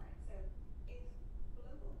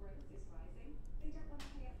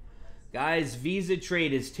 Guys, Visa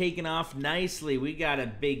trade is taking off nicely. We got a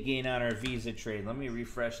big gain on our Visa trade. Let me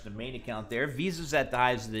refresh the main account there. Visa's at the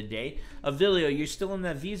highs of the day. Avilio, you're still in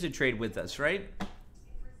that Visa trade with us, right?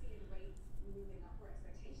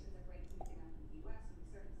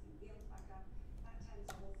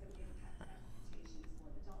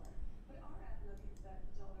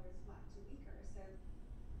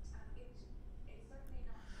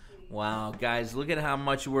 Wow, guys, look at how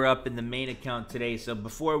much we're up in the main account today. So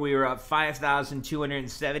before we were up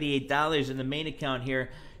 $5,278 in the main account here.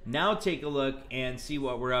 Now take a look and see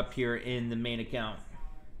what we're up here in the main account.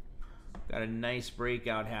 Got a nice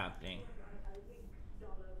breakout happening. I think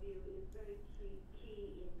dollar view is very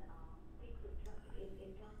key in terms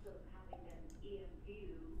of having an EM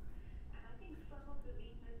view. And I think some of the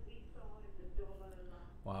weakness we saw in the dollar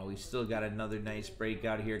last. Wow, we still got another nice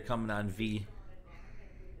breakout here coming on V.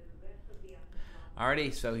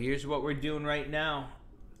 Alrighty, so here's what we're doing right now.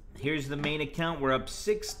 Here's the main account. We're up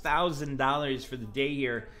 $6,000 for the day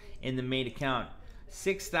here in the main account.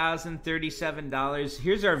 $6,037.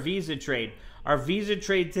 Here's our Visa trade. Our Visa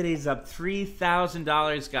trade today is up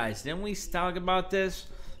 $3,000, guys. Didn't we talk about this?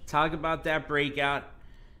 Talk about that breakout.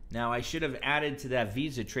 Now, I should have added to that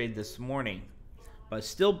Visa trade this morning. But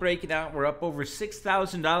still breaking out. We're up over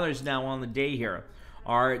 $6,000 now on the day here.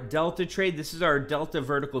 Our Delta trade, this is our Delta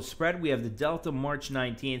vertical spread. We have the Delta March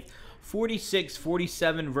 19th,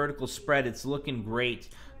 46.47 vertical spread. It's looking great.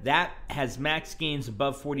 That has max gains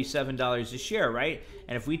above $47 a share, right?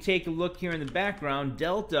 And if we take a look here in the background,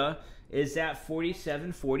 Delta is at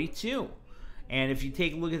 47.42. And if you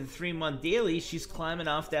take a look at the 3-month daily, she's climbing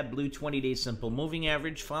off that blue 20-day simple moving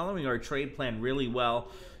average, following our trade plan really well.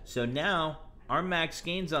 So now our max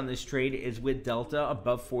gains on this trade is with Delta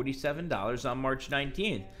above $47 on March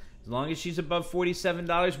 19th. As long as she's above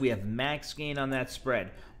 $47, we have max gain on that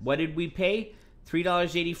spread. What did we pay?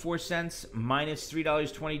 $3.84 minus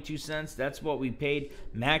 $3.22. That's what we paid.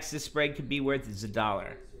 Max the spread could be worth is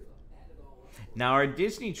 $1. Now our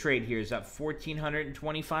Disney trade here is up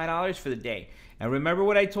 $1,425 for the day. And remember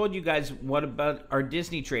what I told you guys, what about our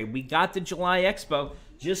Disney trade? We got the July Expo,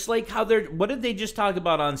 just like how what did they just talk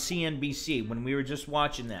about on CNBC when we were just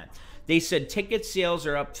watching that? They said ticket sales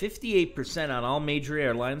are up 58% on all major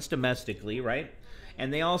airlines domestically, right?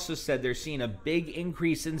 And they also said they're seeing a big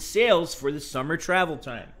increase in sales for the summer travel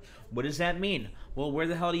time. What does that mean? Well, where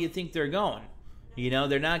the hell do you think they're going? You know,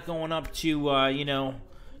 they're not going up to,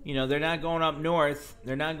 they're not going up north.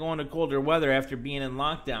 They're not going to colder weather after being in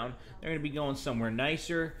lockdown. They're going to be going somewhere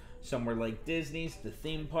nicer, somewhere like Disney's, the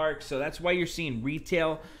theme park. So that's why you're seeing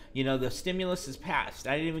retail. You know, the stimulus is passed.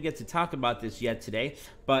 I didn't even get to talk about this yet today,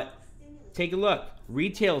 but take a look.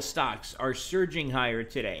 Retail stocks are surging higher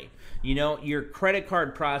today. You know, your credit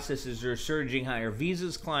card processes are surging higher.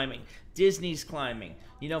 Visa's climbing. Disney's climbing.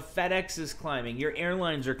 You know, FedEx is climbing. Your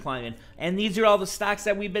airlines are climbing. And these are all the stocks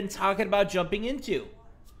that we've been talking about jumping into.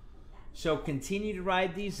 So continue to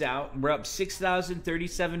ride these out. We're up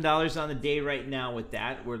 $6,037 on the day right now with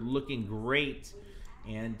that. We're looking great.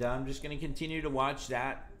 And I'm just going to continue to watch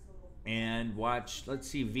that. And watch, let's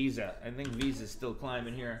see, Visa. I think Visa's still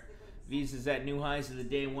climbing here. Visa's at new highs of the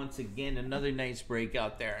day once again. Another nice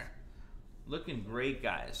breakout there. Looking great,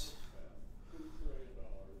 guys.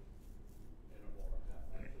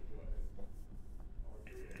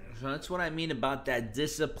 So that's what I mean about that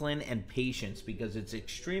discipline and patience, because it's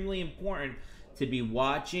extremely important to be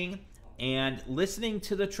watching and listening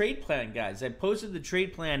to the trade plan, guys. I posted the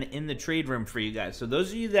trade plan in the trade room for you guys. So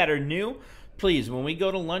those of you that are new, please, when we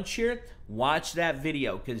go to lunch here, watch that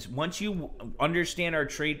video, because once you understand our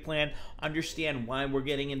trade plan, understand why we're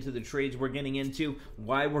getting into the trades we're getting into,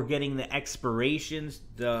 why we're getting the expirations,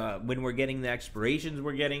 when we're getting the expirations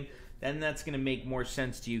we're getting, then that's going to make more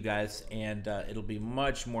sense to you guys, and it'll be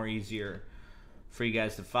much more easier for you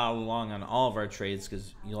guys to follow along on all of our trades,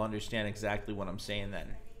 because you'll understand exactly what I'm saying then.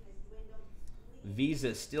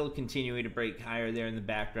 Visa still continuing to break higher there in the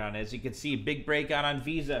background. As you can see, big breakout on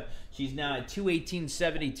Visa. She's now at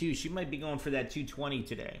 218.72. She might be going for that 220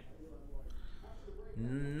 today.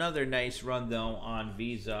 Another nice run, though, on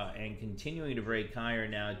Visa, and continuing to break higher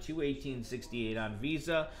now. 218.68 on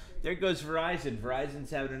Visa. There goes Verizon. Verizon's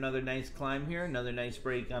having another nice climb here. Another nice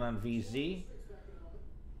breakout on VZ.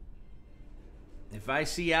 If I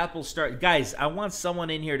see Apple start... Guys, I want someone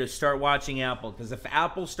in here to start watching Apple, because if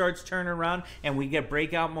Apple starts turning around and we get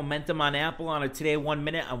breakout momentum on Apple on a today 1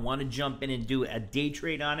 minute, I want to jump in and do a day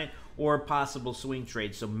trade on it or a possible swing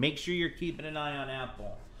trade. So make sure you're keeping an eye on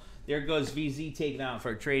Apple. There goes VZ taking out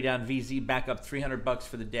for a trade on VZ, back up $300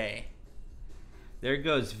 for the day. There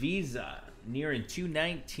goes Visa, nearing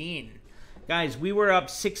 219. Guys, we were up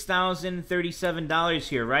 $6,037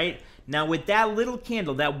 here, right? Now, with that little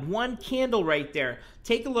candle, that one candle right there,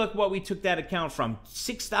 take a look what we took that account from.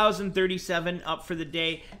 $6,037 up for the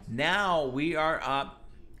day. Now we are up.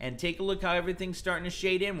 And take a look how everything's starting to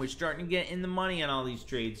shade in. We're starting to get in the money on all these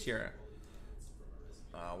trades here.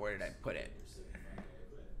 Where did I put it?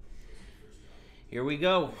 Here we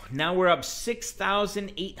go. Now we're up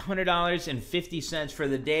 $6,800.50 for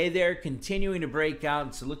the day there. Continuing to break out.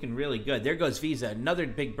 It's looking really good. There goes Visa. Another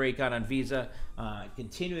big breakout on Visa.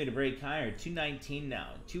 Continuing to break higher. 219 now.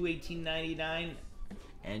 218.99.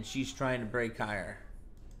 And she's trying to break higher.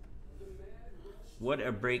 What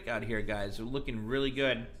a breakout here, guys. We're looking really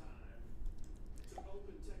good.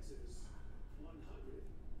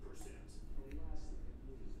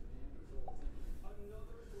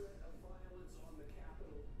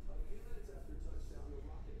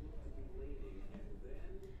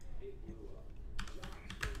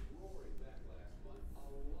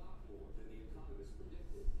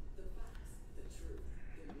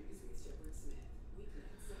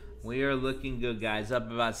 We are looking good, guys.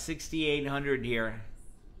 Up about 6,800 here.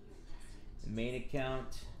 The main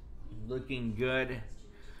account looking good.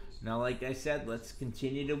 Now, like I said, let's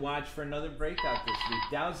continue to watch for another breakout this week.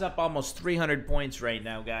 Dow's up almost 300 points right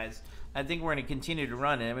now, guys. I think we're going to continue to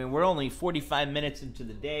run it. I mean, we're only 45 minutes into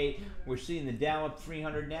the day. We're seeing the Dow up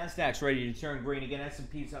 300. NASDAQ's ready to turn green again.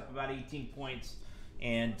 S&P's up about 18 points.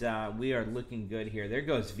 And we are looking good here. There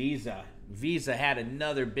goes Visa. Visa had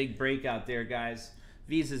another big breakout there, guys.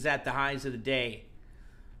 Visa's at the highs of the day.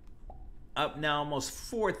 Up now almost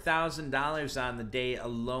 $4,000 on the day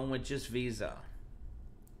alone with just Visa.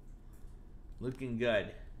 Looking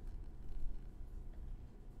good.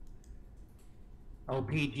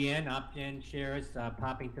 OPGN, opt-in shares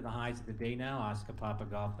popping to the highs of the day now. Oscar Papa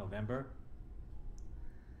Golf November.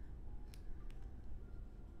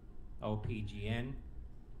 OPGN.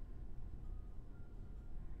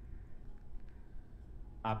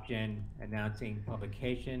 Option announcing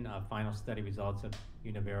publication of final study results of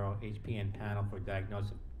Univero HPN panel for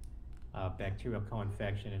diagnosis of bacterial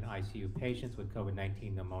co-infection in ICU patients with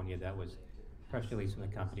COVID-19 pneumonia. That was press release from the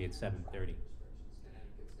company at 7:30.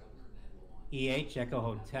 Echo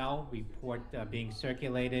Hotel report being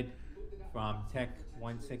circulated from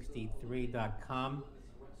tech163.com.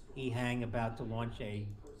 EHang about to launch a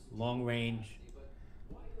long-range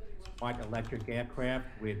smart electric aircraft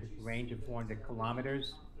with range of 400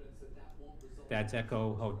 kilometers. That's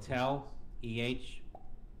Echo Hotel, EH. Yeah,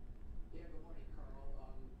 good morning, Carl.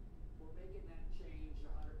 We're making that change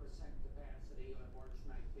 100% capacity on March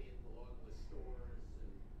 19th, along with stores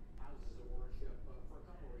and houses of worship, for a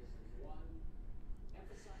couple of reasons. One,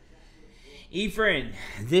 emphasize that with Efren,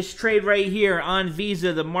 this trade right here on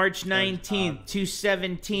Visa, the March 19th,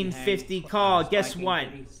 217.50 call. Guess what?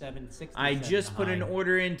 I just put an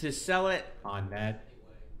order in to sell it on that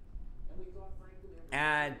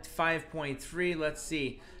at 5.3. Let's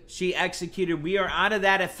see. She executed. We are out of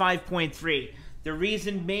that at 5.3. The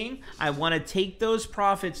reason being, I want to take those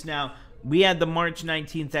profits now. We had the March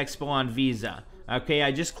 19th expo on Visa. Okay,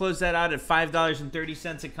 I just closed that out at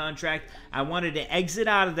 $5.30 a contract. I wanted to exit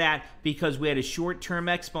out of that because we had a short-term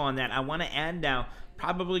expo on that. I want to add now,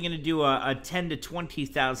 probably going to do a $10,000 to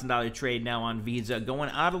 $20,000 trade now on Visa, going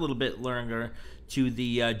out a little bit longer to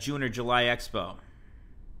the June or July expo.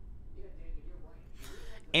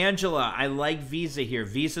 Angela, I like Visa here.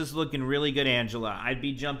 Visa's looking really good, Angela. I'd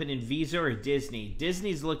be jumping in Visa or Disney.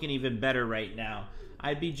 Disney's looking even better right now.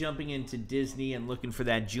 I'd be jumping into Disney and looking for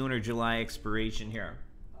that June or July expiration here.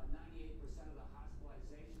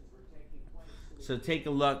 So take a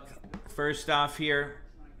look. First off here,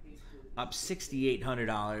 up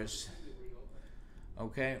 $6,800.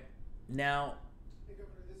 Okay, now Hey,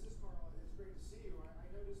 Governor, this is Carl. It's great to see you. I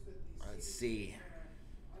noticed that the let's CDC see.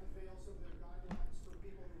 unveil some of their guidelines for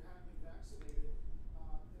people who have been vaccinated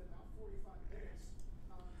in about 45 minutes.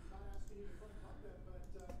 Not asking you to front run them, but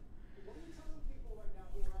what are you telling people right now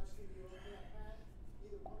who are asking you, okay, I've had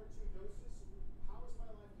either 1 or 2 doses, how is my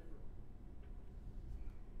life different?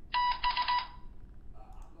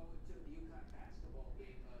 I'm going to the UConn basketball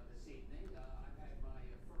game this evening. I've had my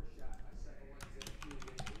first shot. My second one's in a few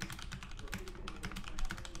days. For people who are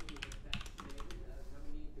traveling, if you've been vaccinated, no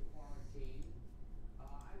need to quarantine.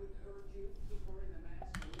 I would urge you to keep wearing the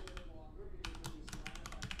mask a little bit longer because you'll be surrounded by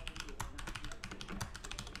folks who have not yet been vaccinated.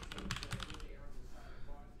 So it's good to err on the side of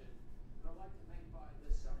caution. But I'd like to think by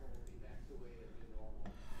this summer we'll be back to a new normal.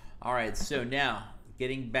 All right, so now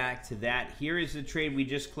getting back to that, here is the trade we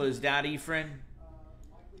just closed out, Efren.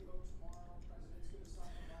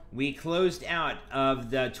 We closed out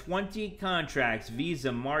of the 20 contracts,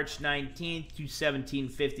 Visa March 19th to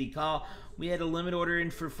 1750 call. We had a limit order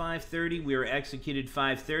in for 530. We were executed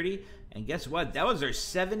 530. And guess what? That was our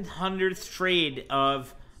 700th trade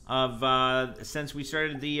of since we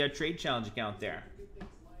started the trade challenge account there.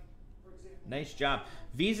 Nice job.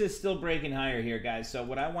 Visa's still breaking higher here, guys. So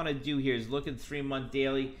what I want to do here is look at 3-month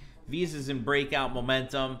daily. Visa's in breakout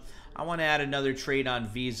momentum. I want to add another trade on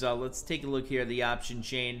Visa. Let's take a look here at the option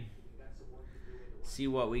chain. See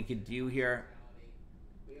what we could do here.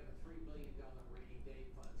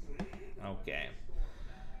 Okay.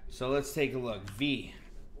 So let's take a look. V.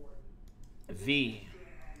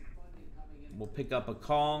 We'll pick up a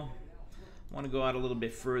call. I want to go out a little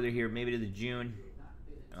bit further here, maybe to the June.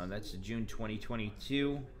 Oh, that's the June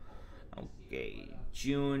 2022. Okay,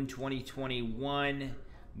 June 2021.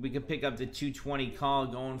 We could pick up the 220 call,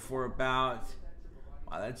 going for about,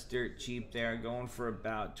 wow, that's dirt cheap there, going for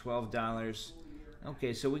about $12.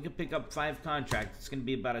 Okay, so we could pick up 5 contracts. It's going to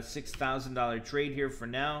be about a $6,000 trade here for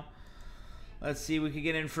now. Let's see, we could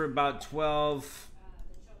get in for about 12.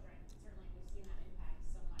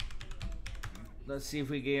 Let's see if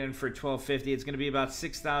we get in for $12.50. It's going to be about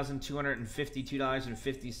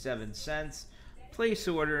 $6,252.57. Place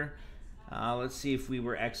order. Let's see if we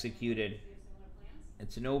were executed.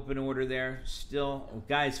 It's an open order there. Still, oh,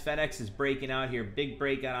 guys, FedEx is breaking out here. Big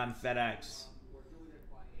breakout on FedEx.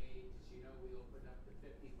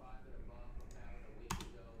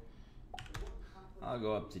 I'll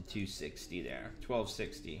go up to 260 there.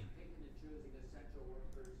 1260.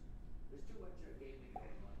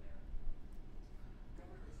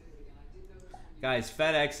 Guys,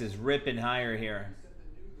 FedEx is ripping higher here.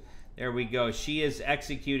 There we go. She is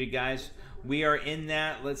executed, guys. We are in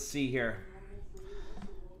that. Let's see here.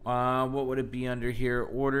 What would it be under here?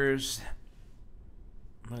 Orders.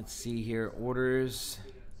 Let's see here. Orders.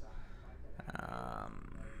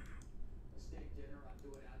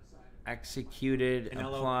 Executed.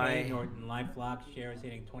 NLOK, Apply. Norton LifeLock shares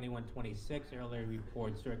hitting 2126. Earlier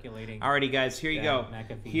report circulating. Alrighty, guys. Here you go.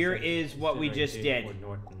 McAfee Here says is what we just did. For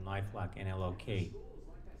Norton LifeLock NLOK.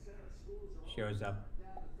 Shares up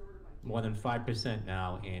more than 5%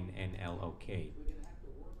 now in NLOK.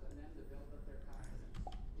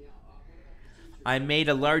 I made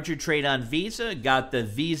a larger trade on Visa. Got the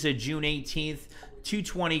Visa June 18th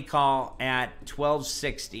 220 call at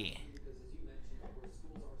 1260.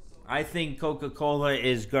 I think Coca-Cola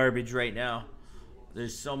is garbage right now.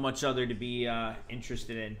 There's so much other to be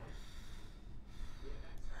interested in.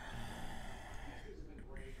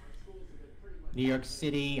 New York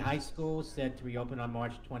City High School set to reopen on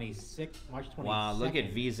March 26th. Wow, look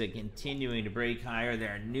at Visa continuing to break higher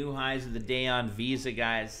there. New highs of the day on Visa,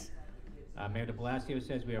 guys. Mayor de Blasio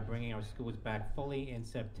says we are bringing our schools back fully in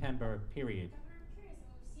September, period.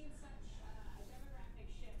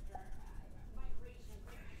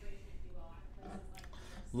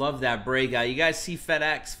 Love that breakout. You guys see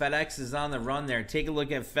FedEx? FedEx is on the run there. Take a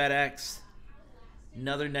look at FedEx.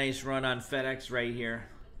 Another nice run on FedEx right here.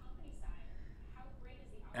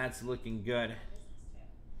 That's looking good.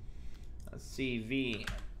 Let's see, V.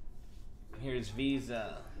 Here's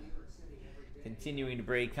Visa. Continuing to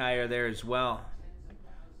break higher there as well.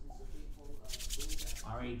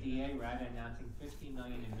 RADA, RADA announcing 50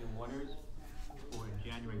 million in new orders for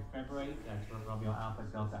January, February. That's for Romeo Alpha,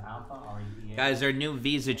 Delta Alpha, RADA. Guys, our new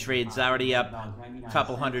Visa trade's already up a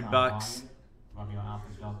couple $100. Romeo Alpha,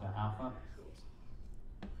 Delta Alpha.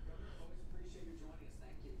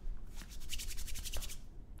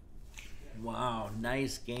 Wow,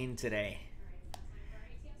 nice gain today.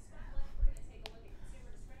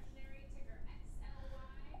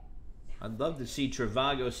 I'd love to see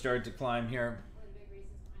Trivago start to climb here.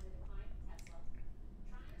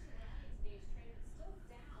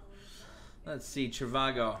 Let's see,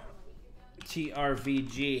 Trivago.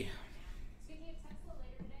 TRVG.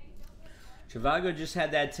 Trivago just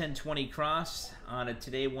had that 1020 cross on a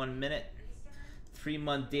today 1 minute.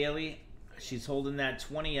 3-month daily. She's holding that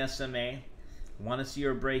 20 SMA. Want to see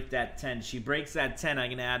her break that 10. She breaks that 10, I'm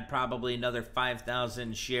going to add probably another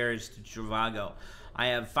 5,000 shares to Trivago. I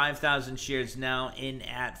have 5,000 shares now in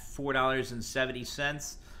at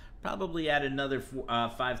 $4.70. Probably add another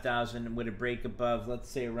 5,000 with a break above, let's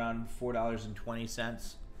say around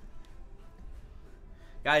 $4.20.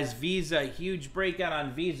 Guys, Visa, huge breakout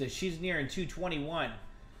on Visa. She's nearing 221.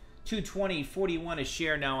 220.41 a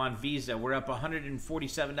share now on Visa. We're up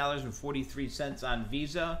 $147.43 on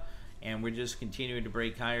Visa, and we're just continuing to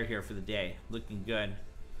break higher here for the day. Looking good.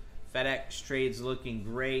 FedEx trades looking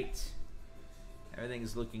great.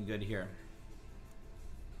 Everything's looking good here.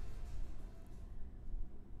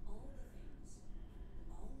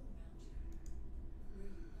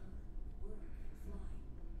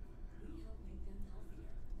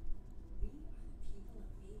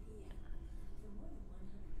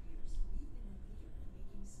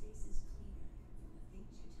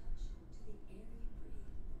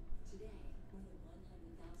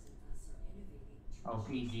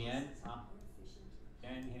 OPGN up.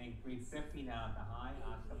 Then hitting 350 now at the high.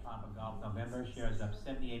 Oscar Papa Golf November shares up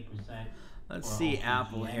 78%. Let's see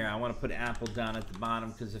Apple here. I want to put Apple down at the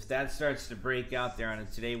bottom because if that starts to break out there on a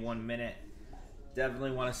today 1 minute,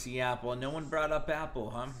 definitely want to see Apple. No one brought up Apple,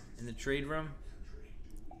 huh? In the trade room.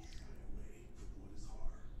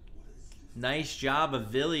 Nice job,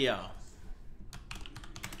 Avilio.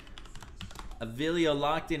 Avilio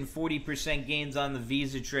locked in 40% gains on the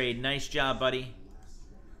Visa trade. Nice job, buddy.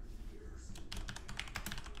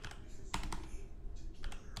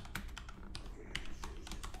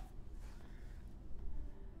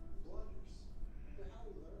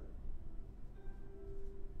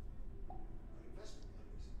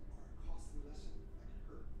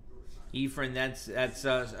 Efren, that's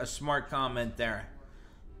a smart comment there.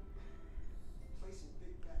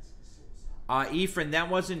 Efren, that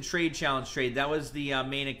wasn't trade challenge trade. That was the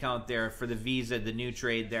main account there for the Visa, the new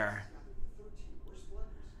trade there.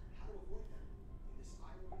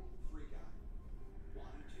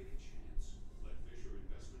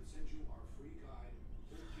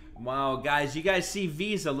 Wow, guys, you guys see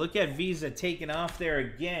Visa. Look at Visa taking off there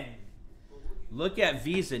again. Look at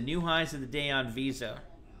Visa. New highs of the day on Visa.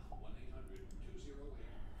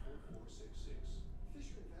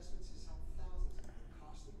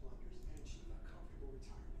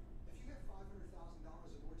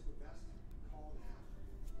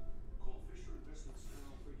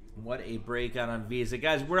 What a breakout on Visa.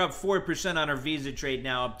 Guys, we're up 4% on our Visa trade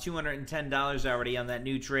now, up $210 already on that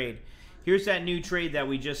new trade. Here's that new trade that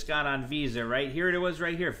we just got on Visa, right? Here it was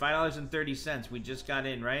right here, $5.30 we just got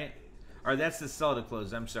in, right? Or that's the sell to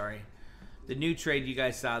close, I'm sorry. The new trade, you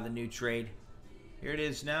guys saw the new trade. Here it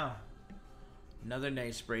is now. Another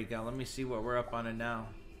nice breakout. Let me see what we're up on it now.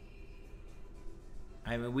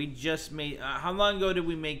 I mean, we just made... how long ago did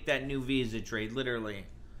we make that new Visa trade? Literally.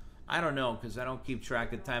 I don't know because I don't keep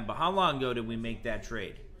track of time. But how long ago did we make that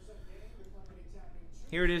trade?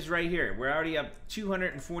 Here it is right here. We're already up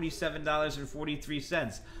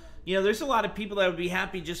 $247.43. You know, there's a lot of people that would be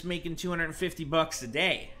happy just making 250 bucks a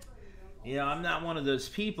day. You know, I'm not one of those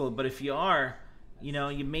people. But if you are, you know,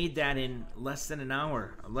 you made that in less than an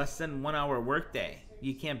hour. Less than 1 hour workday.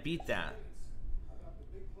 You can't beat that.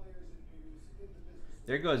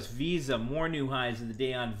 There goes Visa. More new highs of the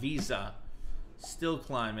day on Visa. Still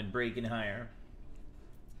climbing, breaking higher.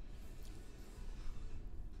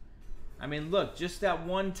 I mean, look, just that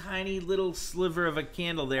one tiny little sliver of a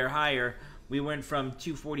candle there higher. We went from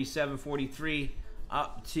 247.43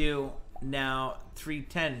 up to now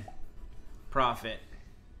 310 profit.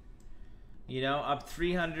 You know, up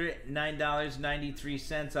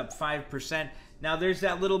 $309.93, up 5%. Now there's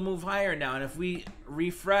that little move higher now, and if we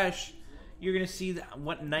refresh, you're going to see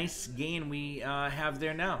what nice gain we have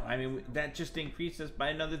there now. I mean, that just increased us by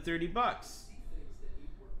another 30 bucks.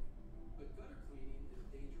 But gutter cleaning is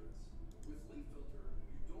dangerous. With leaf filter,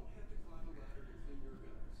 you don't have to climb a ladder to clean your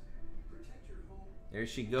gutters. Protect your home. There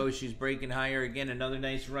she goes. She's breaking higher again. Another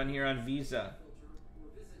nice run here on Visa. Or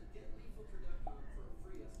visit getleaffilter.com for a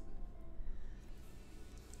free estimate.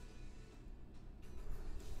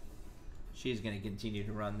 She's going to continue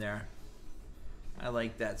to run there. I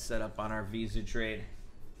like that setup on our Visa trade.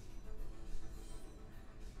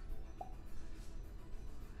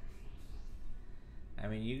 I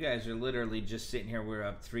mean, you guys are literally just sitting here. We're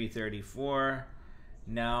up 334.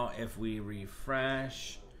 Now, if we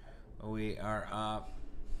refresh, we are up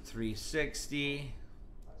 360.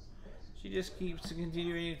 She just keeps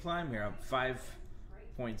continuing to climb here, up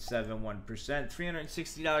 5.71%.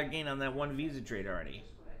 $360 gain on that one Visa trade already.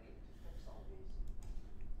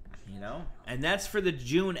 You know, and that's for the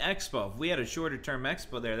June Expo. If we had a shorter term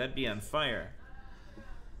Expo there, that'd be on fire.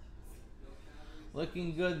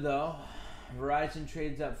 Looking good though. Verizon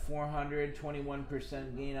trades up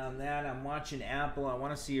 421% gain on that. I'm watching Apple. I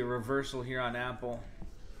want to see a reversal here on Apple.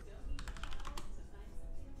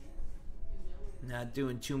 Not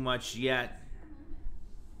doing too much yet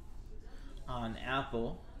on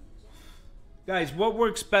Apple. Guys, what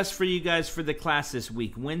works best for you guys for the class this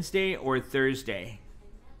week? Wednesday or Thursday?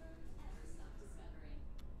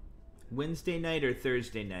 Wednesday night or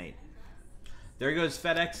Thursday night? There goes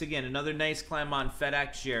FedEx again. Another nice climb on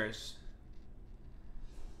FedEx shares.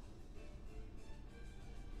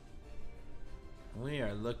 We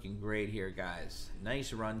are looking great here, guys.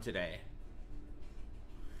 Nice run today.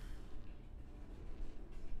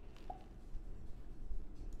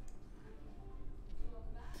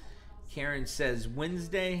 Karen says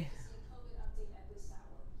Wednesday.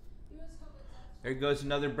 There goes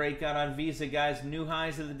another breakout on Visa, guys. New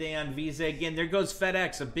highs of the day on Visa. Again, there goes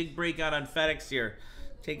FedEx. A big breakout on FedEx here.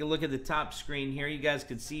 Take a look at the top screen here. You guys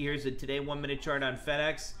can see here's a today 1 minute chart on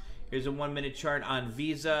FedEx. Here's a 1 minute chart on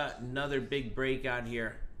Visa. Another big breakout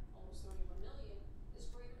here.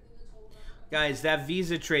 Guys, that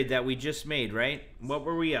Visa trade that we just made, right? What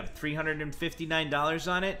were we up?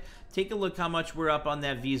 $359 on it? Take a look how much we're up on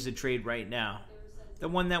that Visa trade right now. The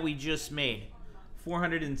one that we just made.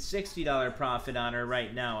 $460 profit on her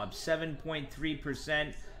right now, up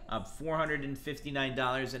 7.3%, up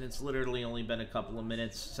 $459, and it's literally only been a couple of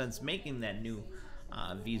minutes since making that new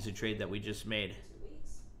Visa trade that we just made.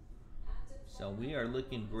 So we are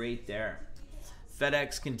looking great there.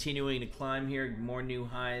 FedEx continuing to climb here, more new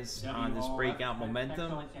highs on this breakout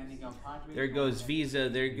momentum. There goes Visa,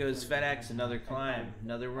 there goes FedEx, another climb,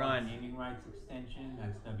 another run. Naming rights extension,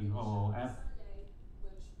 that's WOOF.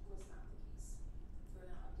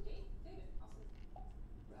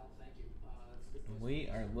 We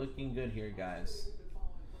are looking good here, guys.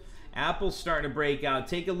 Apple's starting to break out.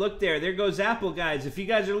 Take a look there. There goes Apple, guys. If you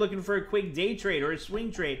guys are looking for a quick day trade or a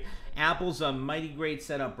swing trade, Apple's a mighty great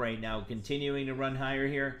setup right now. Continuing to run higher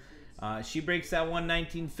here. She breaks that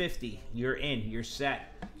 119.50. You're in. You're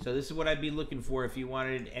set. So this is what I'd be looking for if you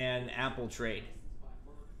wanted an Apple trade.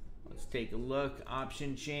 Let's take a look.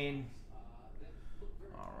 Option chain.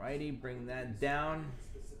 Alrighty. Bring that down.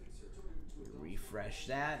 Refresh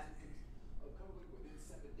that.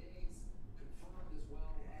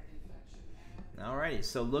 Alrighty,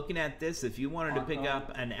 so looking at this, if you wanted to pick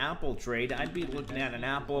up an Apple trade, I'd be looking at an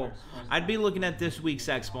Apple. I'd be looking at this week's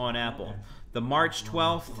Expo on Apple. The March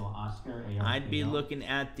 12th, I'd be looking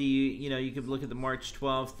at the, you know, you could look at the March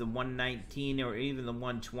 12th, the 119, or even the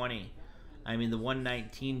 120. I mean, the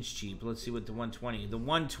 119 is cheap. Let's see what the 120. The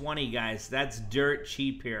 120, guys, that's dirt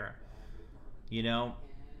cheap here. You know,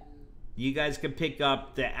 you guys could pick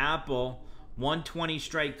up the Apple 120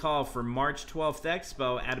 strike call for March 12th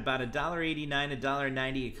Expo at about $1.89,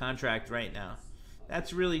 $1.90 a contract right now.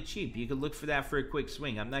 That's really cheap. You could look for that for a quick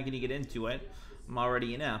swing. I'm not going to get into it. I'm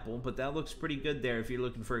already in Apple, but that looks pretty good there if you're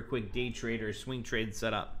looking for a quick day trade or swing trade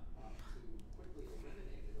setup.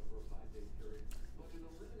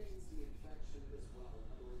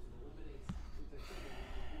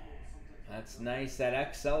 That's nice.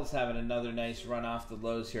 That XL's having another nice run off the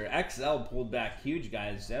lows here. XL pulled back huge,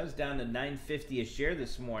 guys. That was down to $9.50 a share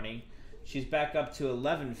this morning. She's back up to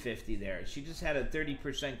 $11.50 there. She just had a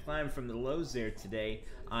 30% climb from the lows there today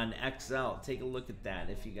on XL. Take a look at that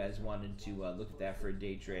if you guys wanted to look at that for a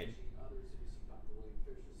day trade.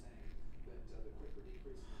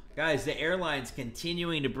 Guys, the airline's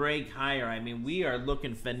continuing to break higher. I mean, we are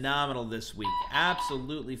looking phenomenal this week.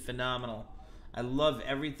 Absolutely phenomenal. I love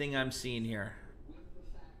everything I'm seeing here.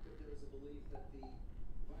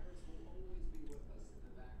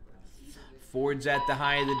 Ford's at the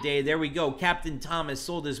high of the day. There we go. Captain Thomas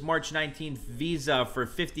sold his March 19th Visa for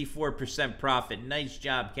 54% profit. Nice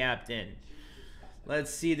job, Captain.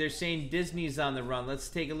 Let's see. They're saying Disney's on the run. Let's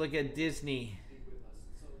take a look at Disney.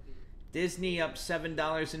 Disney up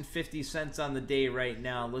 $7.50 on the day right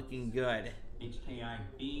now. Looking good.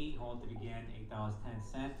 HKIB halted again,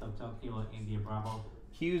 $8.10. Hotel Kilo India Bravo.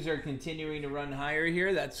 Qs are continuing to run higher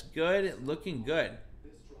here. That's good. Looking good.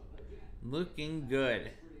 Looking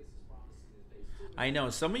good. I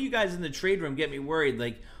know some of you guys in the trade room get me worried.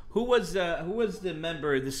 Like, who was the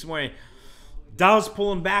member this morning? Dow's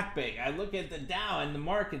pulling back big. I look at the Dow and the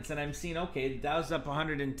markets, and I'm seeing, okay, the Dow's up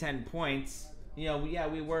 110 points. You know, yeah,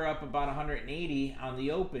 we were up about 180 on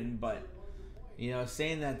the open, but you know,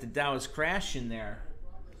 saying that the Dow is crashing there,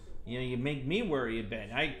 you know, you make me worry a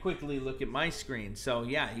bit. I quickly look at my screen. So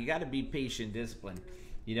yeah, you got to be patient, disciplined.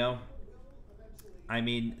 You know, I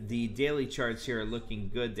mean, the daily charts here are looking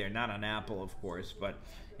good there. Not on Apple, of course, but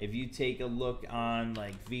if you take a look on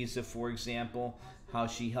like Visa, for example, how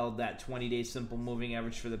she held that 20-day simple moving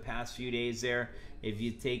average for the past few days there. If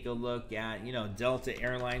you take a look at, you know, Delta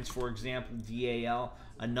Airlines, for example, DAL,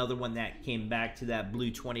 another one that came back to that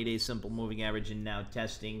blue 20-day simple moving average and now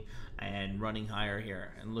testing and running higher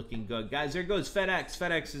here and looking good. Guys, there goes FedEx.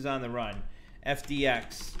 FedEx is on the run.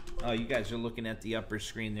 FDX. Oh, you guys are looking at the upper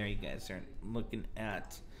screen there. You guys aren't looking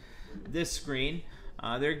at this screen.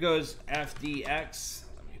 There goes FDX.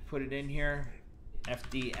 Let me put it in here.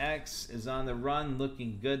 FDX is on the run,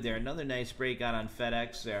 looking good there. Another nice breakout on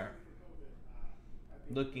FedEx there.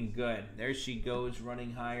 Looking good. There she goes,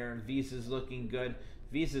 running higher. Visa's looking good.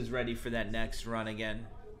 Visa's ready for that next run again.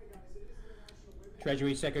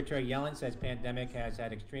 Treasury Secretary Yellen says pandemic has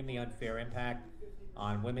had extremely unfair impact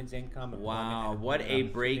on women's income. Wow, what a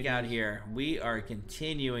breakout here. We are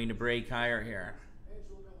continuing to break higher here.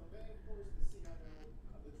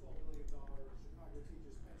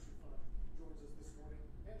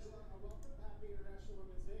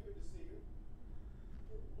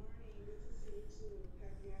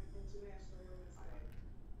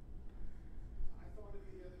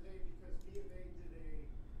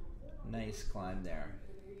 Nice climb there.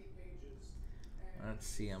 Let's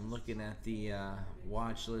see, I'm looking at the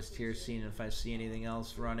watch list here, seeing if I see anything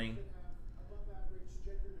else running.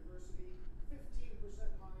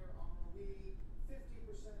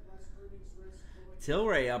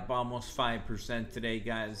 Tilray up almost 5% today,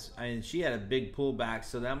 guys. I mean, she had a big pullback,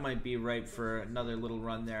 so that might be right for another little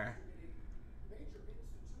run there.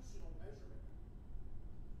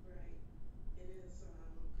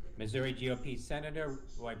 Missouri GOP Senator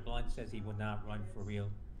Roy Blunt says he will not run for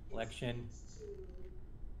re-election.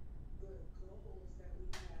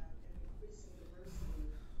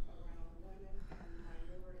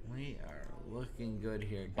 We are looking good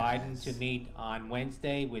here, guys. Biden to meet on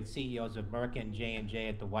Wednesday with CEOs of Merck and J&J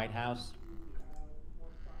at the White House.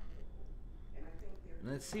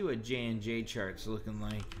 Let's see what J&J chart's looking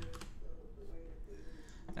like.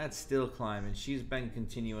 That's still climbing. She's been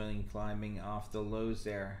continually climbing off the lows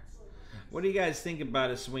there. What do you guys think about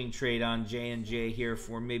a swing trade on J&J here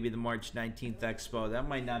for maybe the March 19th Expo? That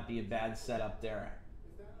might not be a bad setup there.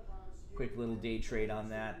 Quick little day trade on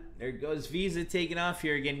that. There goes Visa taking off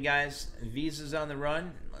here again, guys. Visa's on the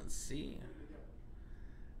run. Let's see.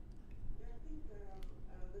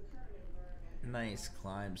 Nice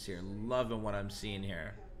climbs here. Loving what I'm seeing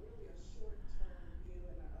here.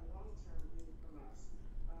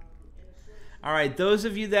 All right, those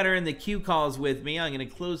of you that are in the Q calls with me, I'm going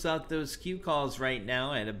to close out those Q calls right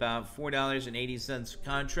now at about $4.80 a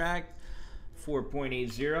contract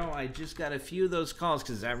 4.80. I just got a few of those calls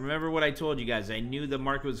because I remember what I told you guys. I knew the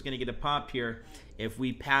market was going to get a pop here if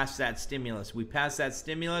we pass that stimulus. We pass that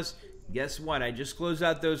stimulus, guess what? I just closed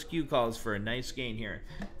out those Q calls for a nice gain here.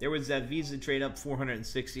 There was that Visa trade up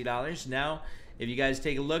 $460. Now, if you guys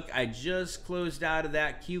take a look, I just closed out of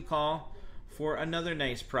that Q call for another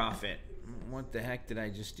nice profit. What the heck did I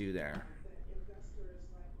just do there?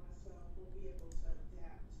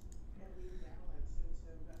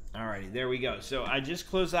 Alrighty, there we go. So I just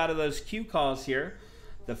closed out of those Q calls here.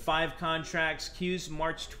 The 5 contracts, Qs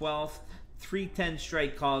March 12th, 310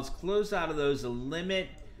 strike calls. Closed out of those, a limit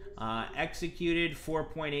executed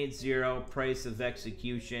 4.80 price of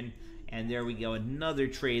execution. And there we go, another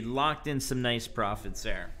trade. Locked in some nice profits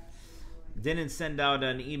there. Didn't send out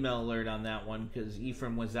an email alert on that one because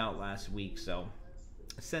Ephraim was out last week. So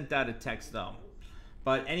I sent out a text though.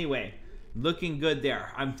 But anyway, looking good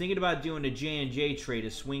there. I'm thinking about doing a J&J trade,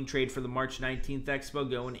 a swing trade for the March 19th Expo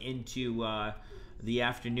going into the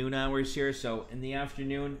afternoon hours here. So in the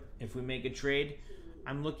afternoon, if we make a trade,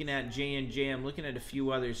 I'm looking at J&J. I'm looking at a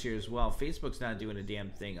few others here as well. Facebook's not doing a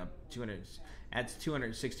damn thing. Up 200. That's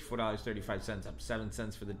 $264.35. Up 7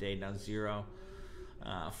 cents for the day. Now 0.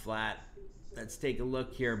 Flat. Let's take a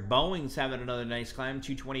look here. Boeing's having another nice climb.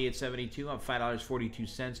 228.72. Up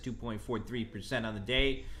 $5.42. 2.43% on the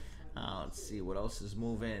day. Let's see what else is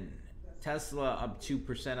moving. Tesla up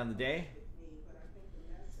 2% on the day.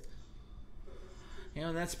 You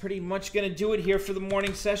know, that's pretty much going to do it here for the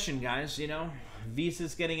morning session, guys. You know,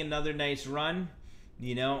 Visa's getting another nice run.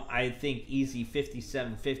 You know, I think easy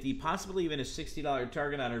 57.50, possibly even a $60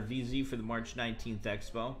 target on our VZ for the March 19th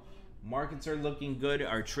Expo. Markets are looking good.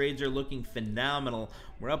 Our trades are looking phenomenal.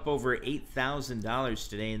 We're up over $8,000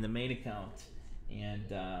 today in the main account. And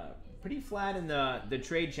pretty flat in the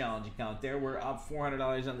trade challenge account there. We're up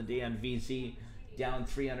 $400 on the day on VZ, down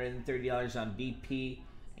 $330 on BP.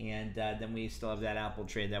 And then we still have that Apple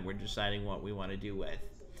trade that we're deciding what we want to do with.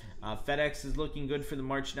 FedEx is looking good for the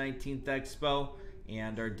March 19th Expo.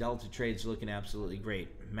 And our Delta trade's looking absolutely great.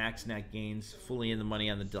 Max net gains, fully in the money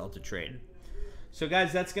on the Delta trade. So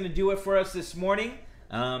guys, that's going to do it for us this morning.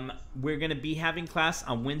 We're going to be having class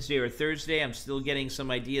on Wednesday or Thursday. I'm still getting some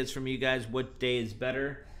ideas from you guys what day is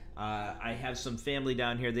better. I have some family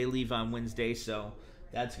down here. They leave on Wednesday, so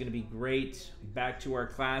that's going to be great. Back to our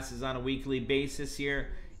classes on a weekly basis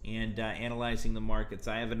here and analyzing the markets.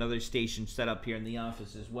 I have another station set up here in the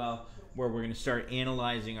office as well where we're going to start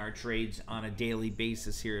analyzing our trades on a daily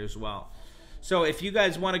basis here as well. So if you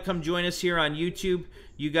guys want to come join us here on YouTube,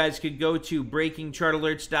 you guys could go to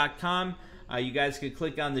breakingchartalerts.com. You guys could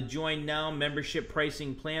click on the Join Now membership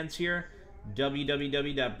pricing plans here,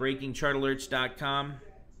 www.breakingchartalerts.com.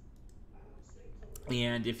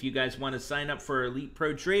 And if you guys want to sign up for Elite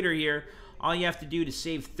Pro Trader here, all you have to do to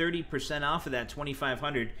save 30% off of that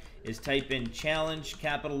 $2,500 is type in challenge,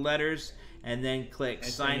 capital letters, and then click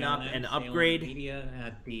sign up and upgrade.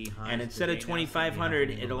 And instead of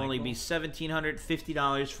 $2,500, it'll only be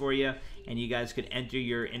 $1,750 for you, and you guys could enter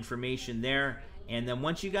your information there. And then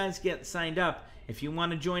once you guys get signed up, if you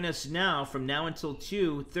want to join us now, from now until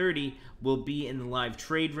 2:30, we'll be in the live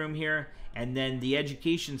trade room here. And then the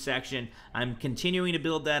education section, I'm continuing to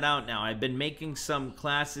build that out now. I've been making some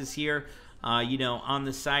classes here, you know, on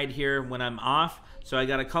the side here when I'm off. So I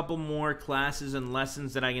got a couple more classes and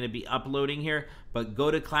lessons that I'm going to be uploading here. But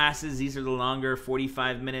go to classes. These are the longer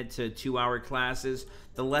 45-minute to 2-hour classes.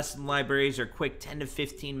 The lesson libraries are quick 10 to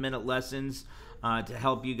 15-minute lessons to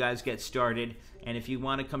help you guys get started. And if you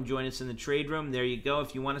want to come join us in the trade room, there you go.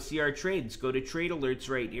 If you want to see our trades, go to Trade Alerts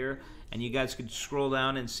right here. And you guys could scroll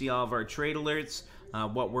down and see all of our trade alerts,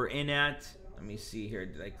 what we're in at. Let me see here.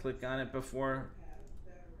 Did I click on it before?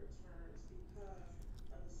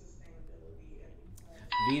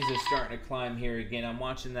 Visa's starting to climb here again. I'm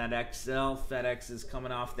watching that XL. FedEx is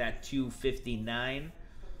coming off that 259.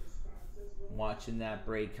 Watching that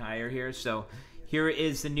break higher here. So here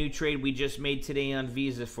is the new trade we just made today on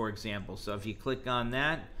Visa, for example. So if you click on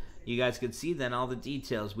that, you guys can see then all the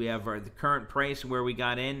details. We have the current price where we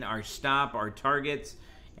got in, our stop, our targets,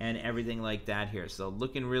 and everything like that here. So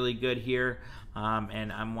looking really good here,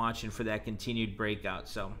 and I'm watching for that continued breakout.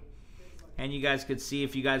 So, and you guys could see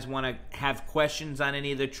if you guys want to have questions on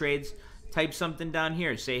any of the trades, type something down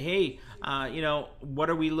here. Say, hey, you know, what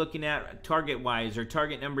are we looking at target-wise or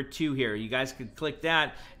target number 2 here? You guys could click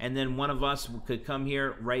that, and then one of us could come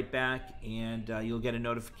here right back, and you'll get a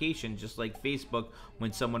notification just like Facebook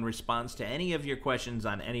when someone responds to any of your questions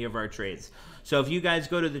on any of our trades. So if you guys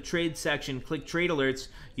go to the trade section, click trade alerts,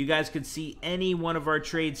 you guys could see any one of our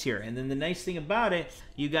trades here. And then the nice thing about it,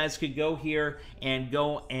 you guys could go here and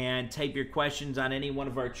type your questions on any one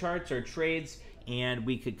of our charts or trades, and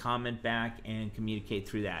we could comment back and communicate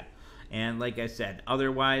through that. And like I said,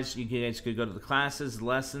 otherwise, you guys could go to the classes,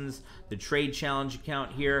 lessons, the trade challenge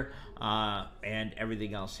account here, and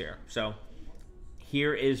everything else here. So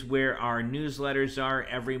here is where our newsletters are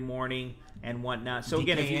every morning and whatnot. So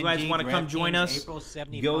again, if you guys want to come join us, go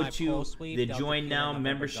to the Join Now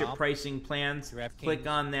membership pricing plans, click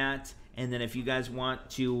on that. And then if you guys want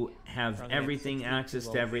to have everything, access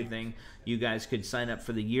to everything, you guys could sign up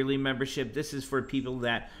for the yearly membership. This is for people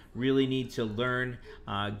that really need to learn,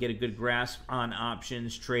 get a good grasp on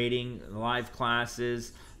options, trading, live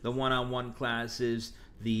classes, the one-on-one classes,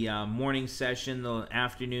 the morning session, the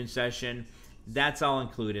afternoon session. That's all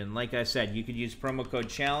included. And like I said, you could use promo code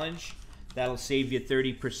CHALLENGE. That'll save you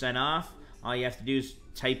 30% off. All you have to do is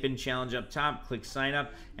type in challenge up top, click sign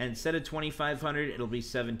up, and instead of $2,500, it'll be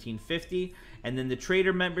 $1,750. And then the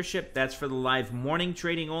trader membership, that's for the live morning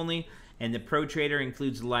trading only. And the Pro Trader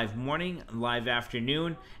includes live morning, live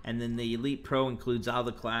afternoon, and then the Elite Pro includes all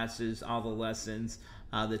the classes, all the lessons,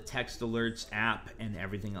 the text alerts app, and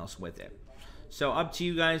everything else with it. So up to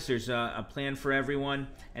you guys. There's a plan for everyone.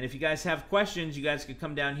 And if you guys have questions, you guys could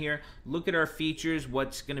come down here, look at our features,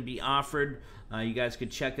 what's going to be offered. You guys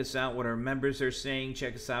could check us out, what our members are saying.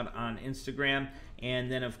 Check us out on Instagram. And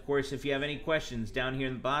then, of course, if you have any questions down here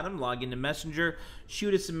in the bottom, log into Messenger,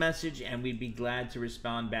 shoot us a message, and we'd be glad to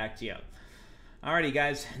respond back to you. Alrighty,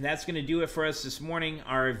 guys, that's going to do it for us this morning.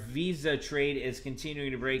 Our Visa trade is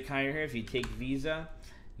continuing to break higher here. If you take Visa,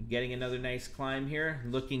 getting another nice climb here,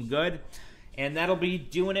 looking good. And that'll be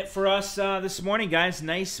doing it for us this morning, guys.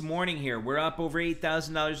 Nice morning here. We're up over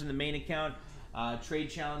 $8,000 in the main account. Trade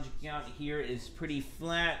challenge account here is pretty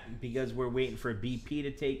flat because we're waiting for BP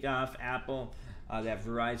to take off. Apple, that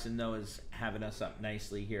Verizon, though, is having us up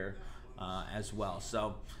nicely here as well.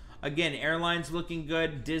 So, again, airlines looking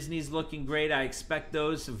good. Disney's looking great. I expect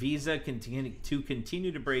those. Visa to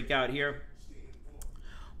continue to break out here.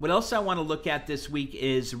 What else I want to look at this week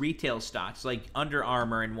is retail stocks like Under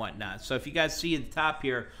Armour and whatnot. So if you guys see at the top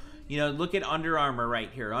here, you know, look at Under Armour right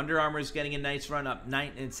here. Under Armour is getting a nice run up.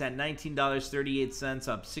 It's at $19.38,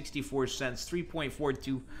 up 64 cents,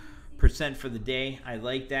 3.42% for the day. I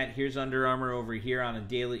like that. Here's Under Armour over here on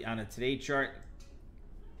a today chart.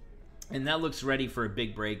 And that looks ready for a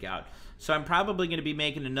big breakout. So I'm probably going to be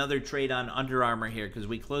making another trade on Under Armour here because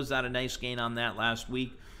we closed out a nice gain on that last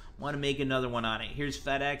week. Want to make another one on it. Here's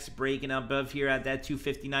FedEx breaking above here at that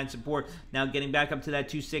 259 support. Now getting back up to that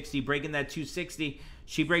 260, breaking that 260.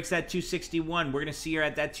 She breaks that 261. We're going to see her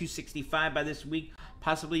at that 265 by this week,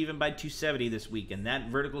 possibly even by 270 this week. And that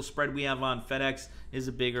vertical spread we have on FedEx is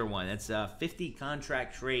a bigger one. It's a 50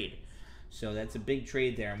 contract trade. So that's a big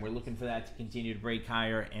trade there, and we're looking for that to continue to break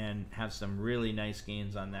higher and have some really nice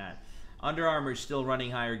gains on that. Under Armour is still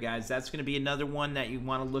running higher, guys. That's going to be another one that you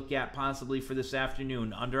want to look at possibly for this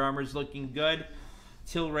afternoon. Under Armour is looking good.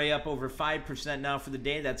 Tilray up over 5% now for the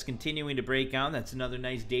day. That's continuing to break out. That's another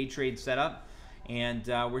nice day trade setup. And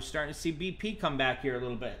we're starting to see BP come back here a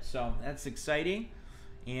little bit. So that's exciting.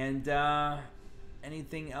 And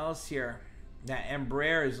anything else here? That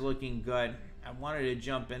Embraer is looking good. I wanted to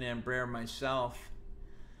jump in Embraer myself.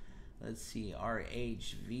 Let's see.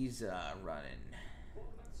 RH Visa running.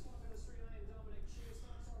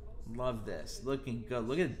 Love this. Looking good.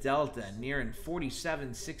 Look at Delta nearing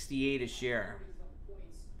 47.68 a share.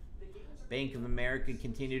 Bank of America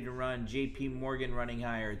continued to run. JP Morgan running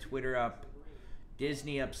higher. Twitter up.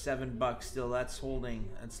 Disney up $7 still. That's holding.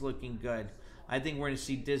 That's looking good. I think we're going to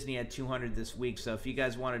see Disney at 200 this week. So if you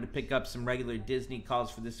guys wanted to pick up some regular Disney calls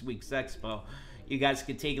for this week's expo, you guys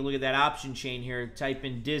could take a look at that option chain here. Type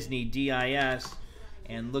in Disney, DIS.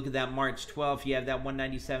 And look at that March 12th. You have that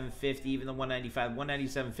 197.50, even the 195.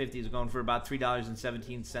 197.50 is going for about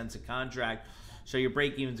 $3.17 a contract. So your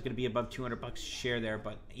break even is going to be above $200 a share there,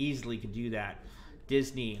 but easily could do that.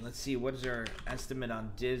 Disney, let's see, what is our estimate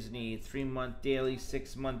on Disney? 3-month daily,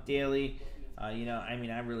 6-month daily. You know, I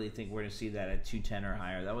mean, I really think we're going to see that at 210 or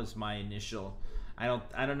higher. That was my initial. I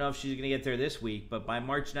don't know if she's going to get there this week, but by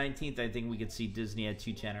March 19th, I think we could see Disney at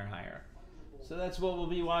 210 or higher. So that's what we'll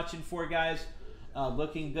be watching for, guys.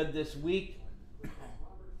 Looking good this week.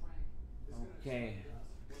 Okay.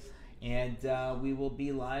 And we will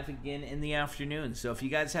be live again in the afternoon. So if you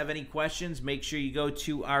guys have any questions, make sure you go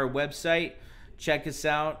to our website, check us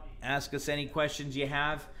out, ask us any questions you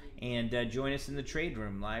have, and join us in the trade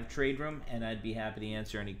room, live trade room, and I'd be happy to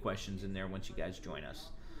answer any questions in there once you guys join us.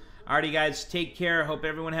 Alrighty, guys, take care. Hope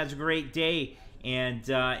everyone has a great day, and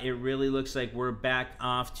it really looks like we're back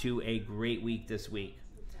off to a great week this week.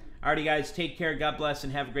 Alrighty, guys, take care. God bless,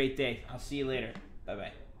 and have a great day. I'll see you later.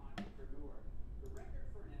 Bye-bye.